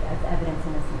availability as evidence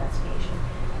in this investigation.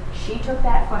 She took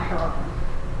that firearm,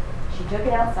 she took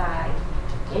it outside,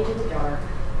 into the dark,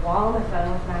 while on the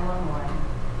phone with 911,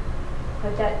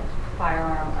 put that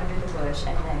firearm under the bush,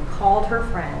 and then called her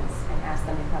friends and asked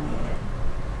them to come get it.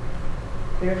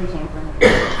 Clearly tampering with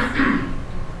evidence.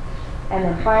 And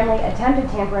then finally, attempted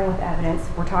tampering with evidence.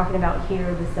 We're talking about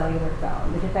here the cellular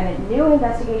phone. The defendant knew an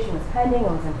investigation was pending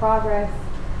and was in progress,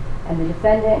 and the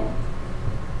defendant,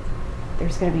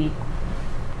 there's going to be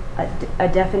a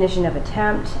definition of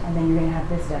attempt, and then you're going to have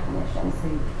this definition.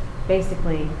 So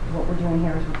basically, what we're doing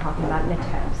here is we're talking about an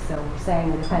attempt. So we're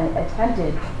saying the defendant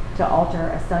attempted to alter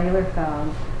a cellular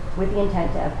phone with the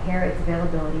intent to impair its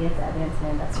availability as evidence in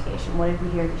an investigation. What did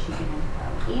we hear that she did in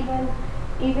the phone?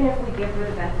 Even if we give her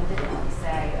the benefit of the doubt and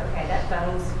say, okay, that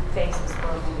phone's face was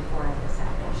broken before any of this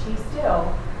happened, she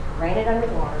still ran it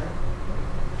underwater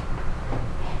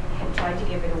and tried to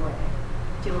give it away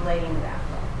to a lady in the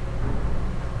bathroom.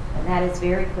 And that is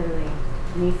very clearly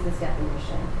meets this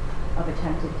definition of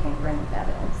attempted tampering with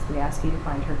evidence. We ask you to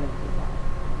find her guilty of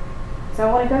that. So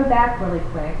I want to go back really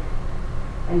quick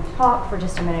and talk for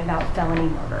just a minute about felony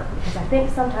murder, because I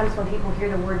think sometimes when people hear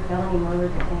the word felony murder,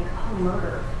 they think, oh,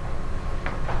 murder.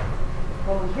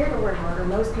 When we hear the word murder,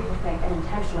 most people think an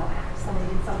intentional act. Somebody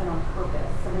did something on purpose.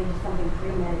 Somebody did something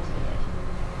premeditated.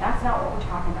 That's not what we're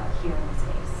talking about here in this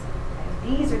case.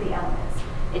 Okay? These are the elements.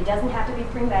 It doesn't have to be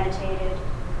premeditated.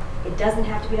 It doesn't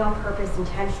have to be on purpose,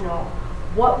 intentional.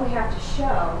 What we have to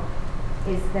show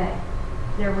is that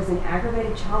there was an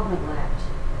aggravated child neglect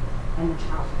and the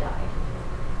child died.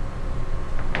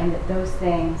 And that those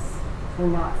things were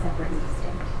not separate and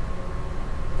distinct.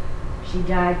 She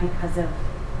died because of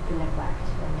the neglect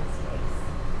in this case.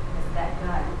 Because that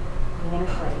gun being in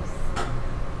a place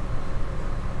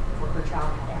where her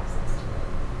child had access to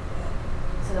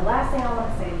it. So the last thing I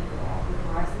want to say to you all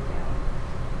before I sit down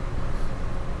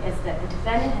is that the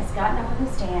defendant has gotten up on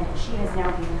the stand and she has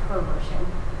now given her version,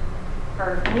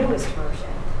 her newest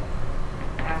version.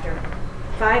 After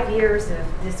 5 years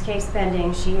of this case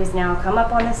pending, she has now come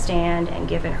up on the stand and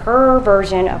given her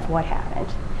version of what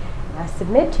happened. And I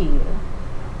submit to you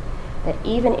that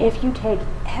even if you take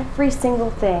every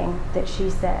single thing that she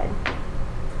said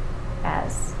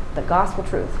as the gospel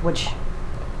truth, which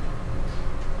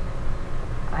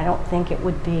I don't think it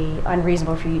would be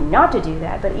unreasonable for you not to do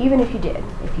that, but even if you did,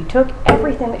 if you took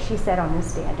everything that she said on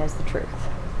this stand as the truth,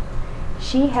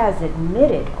 she has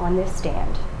admitted on this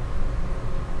stand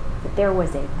that there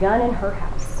was a gun in her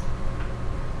house.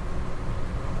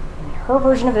 In her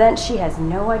version of events, she has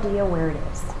no idea where it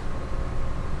is.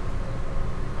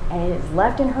 And it is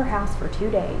left in her house for 2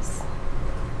 days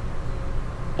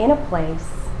in a place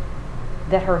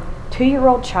that her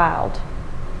 2-year-old child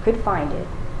could find it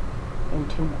in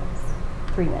 2 minutes,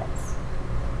 3 minutes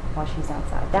while she's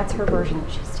outside. That's her version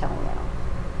that she's telling now.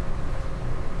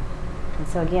 And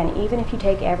so again, even if you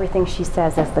take everything she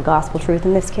says as the gospel truth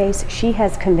in this case, she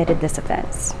has committed this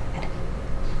offense.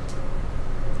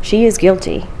 She is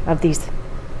guilty of these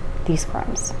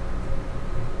crimes.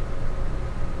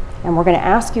 And we're going to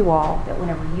ask you all that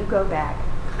whenever you go back,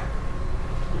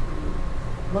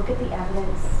 look at the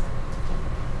evidence,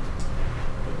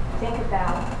 think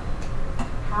about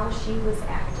how she was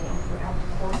acting throughout the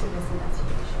course of this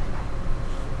investigation,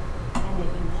 and that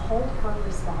you hold her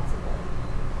responsible.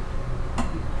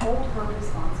 You hold her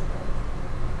responsible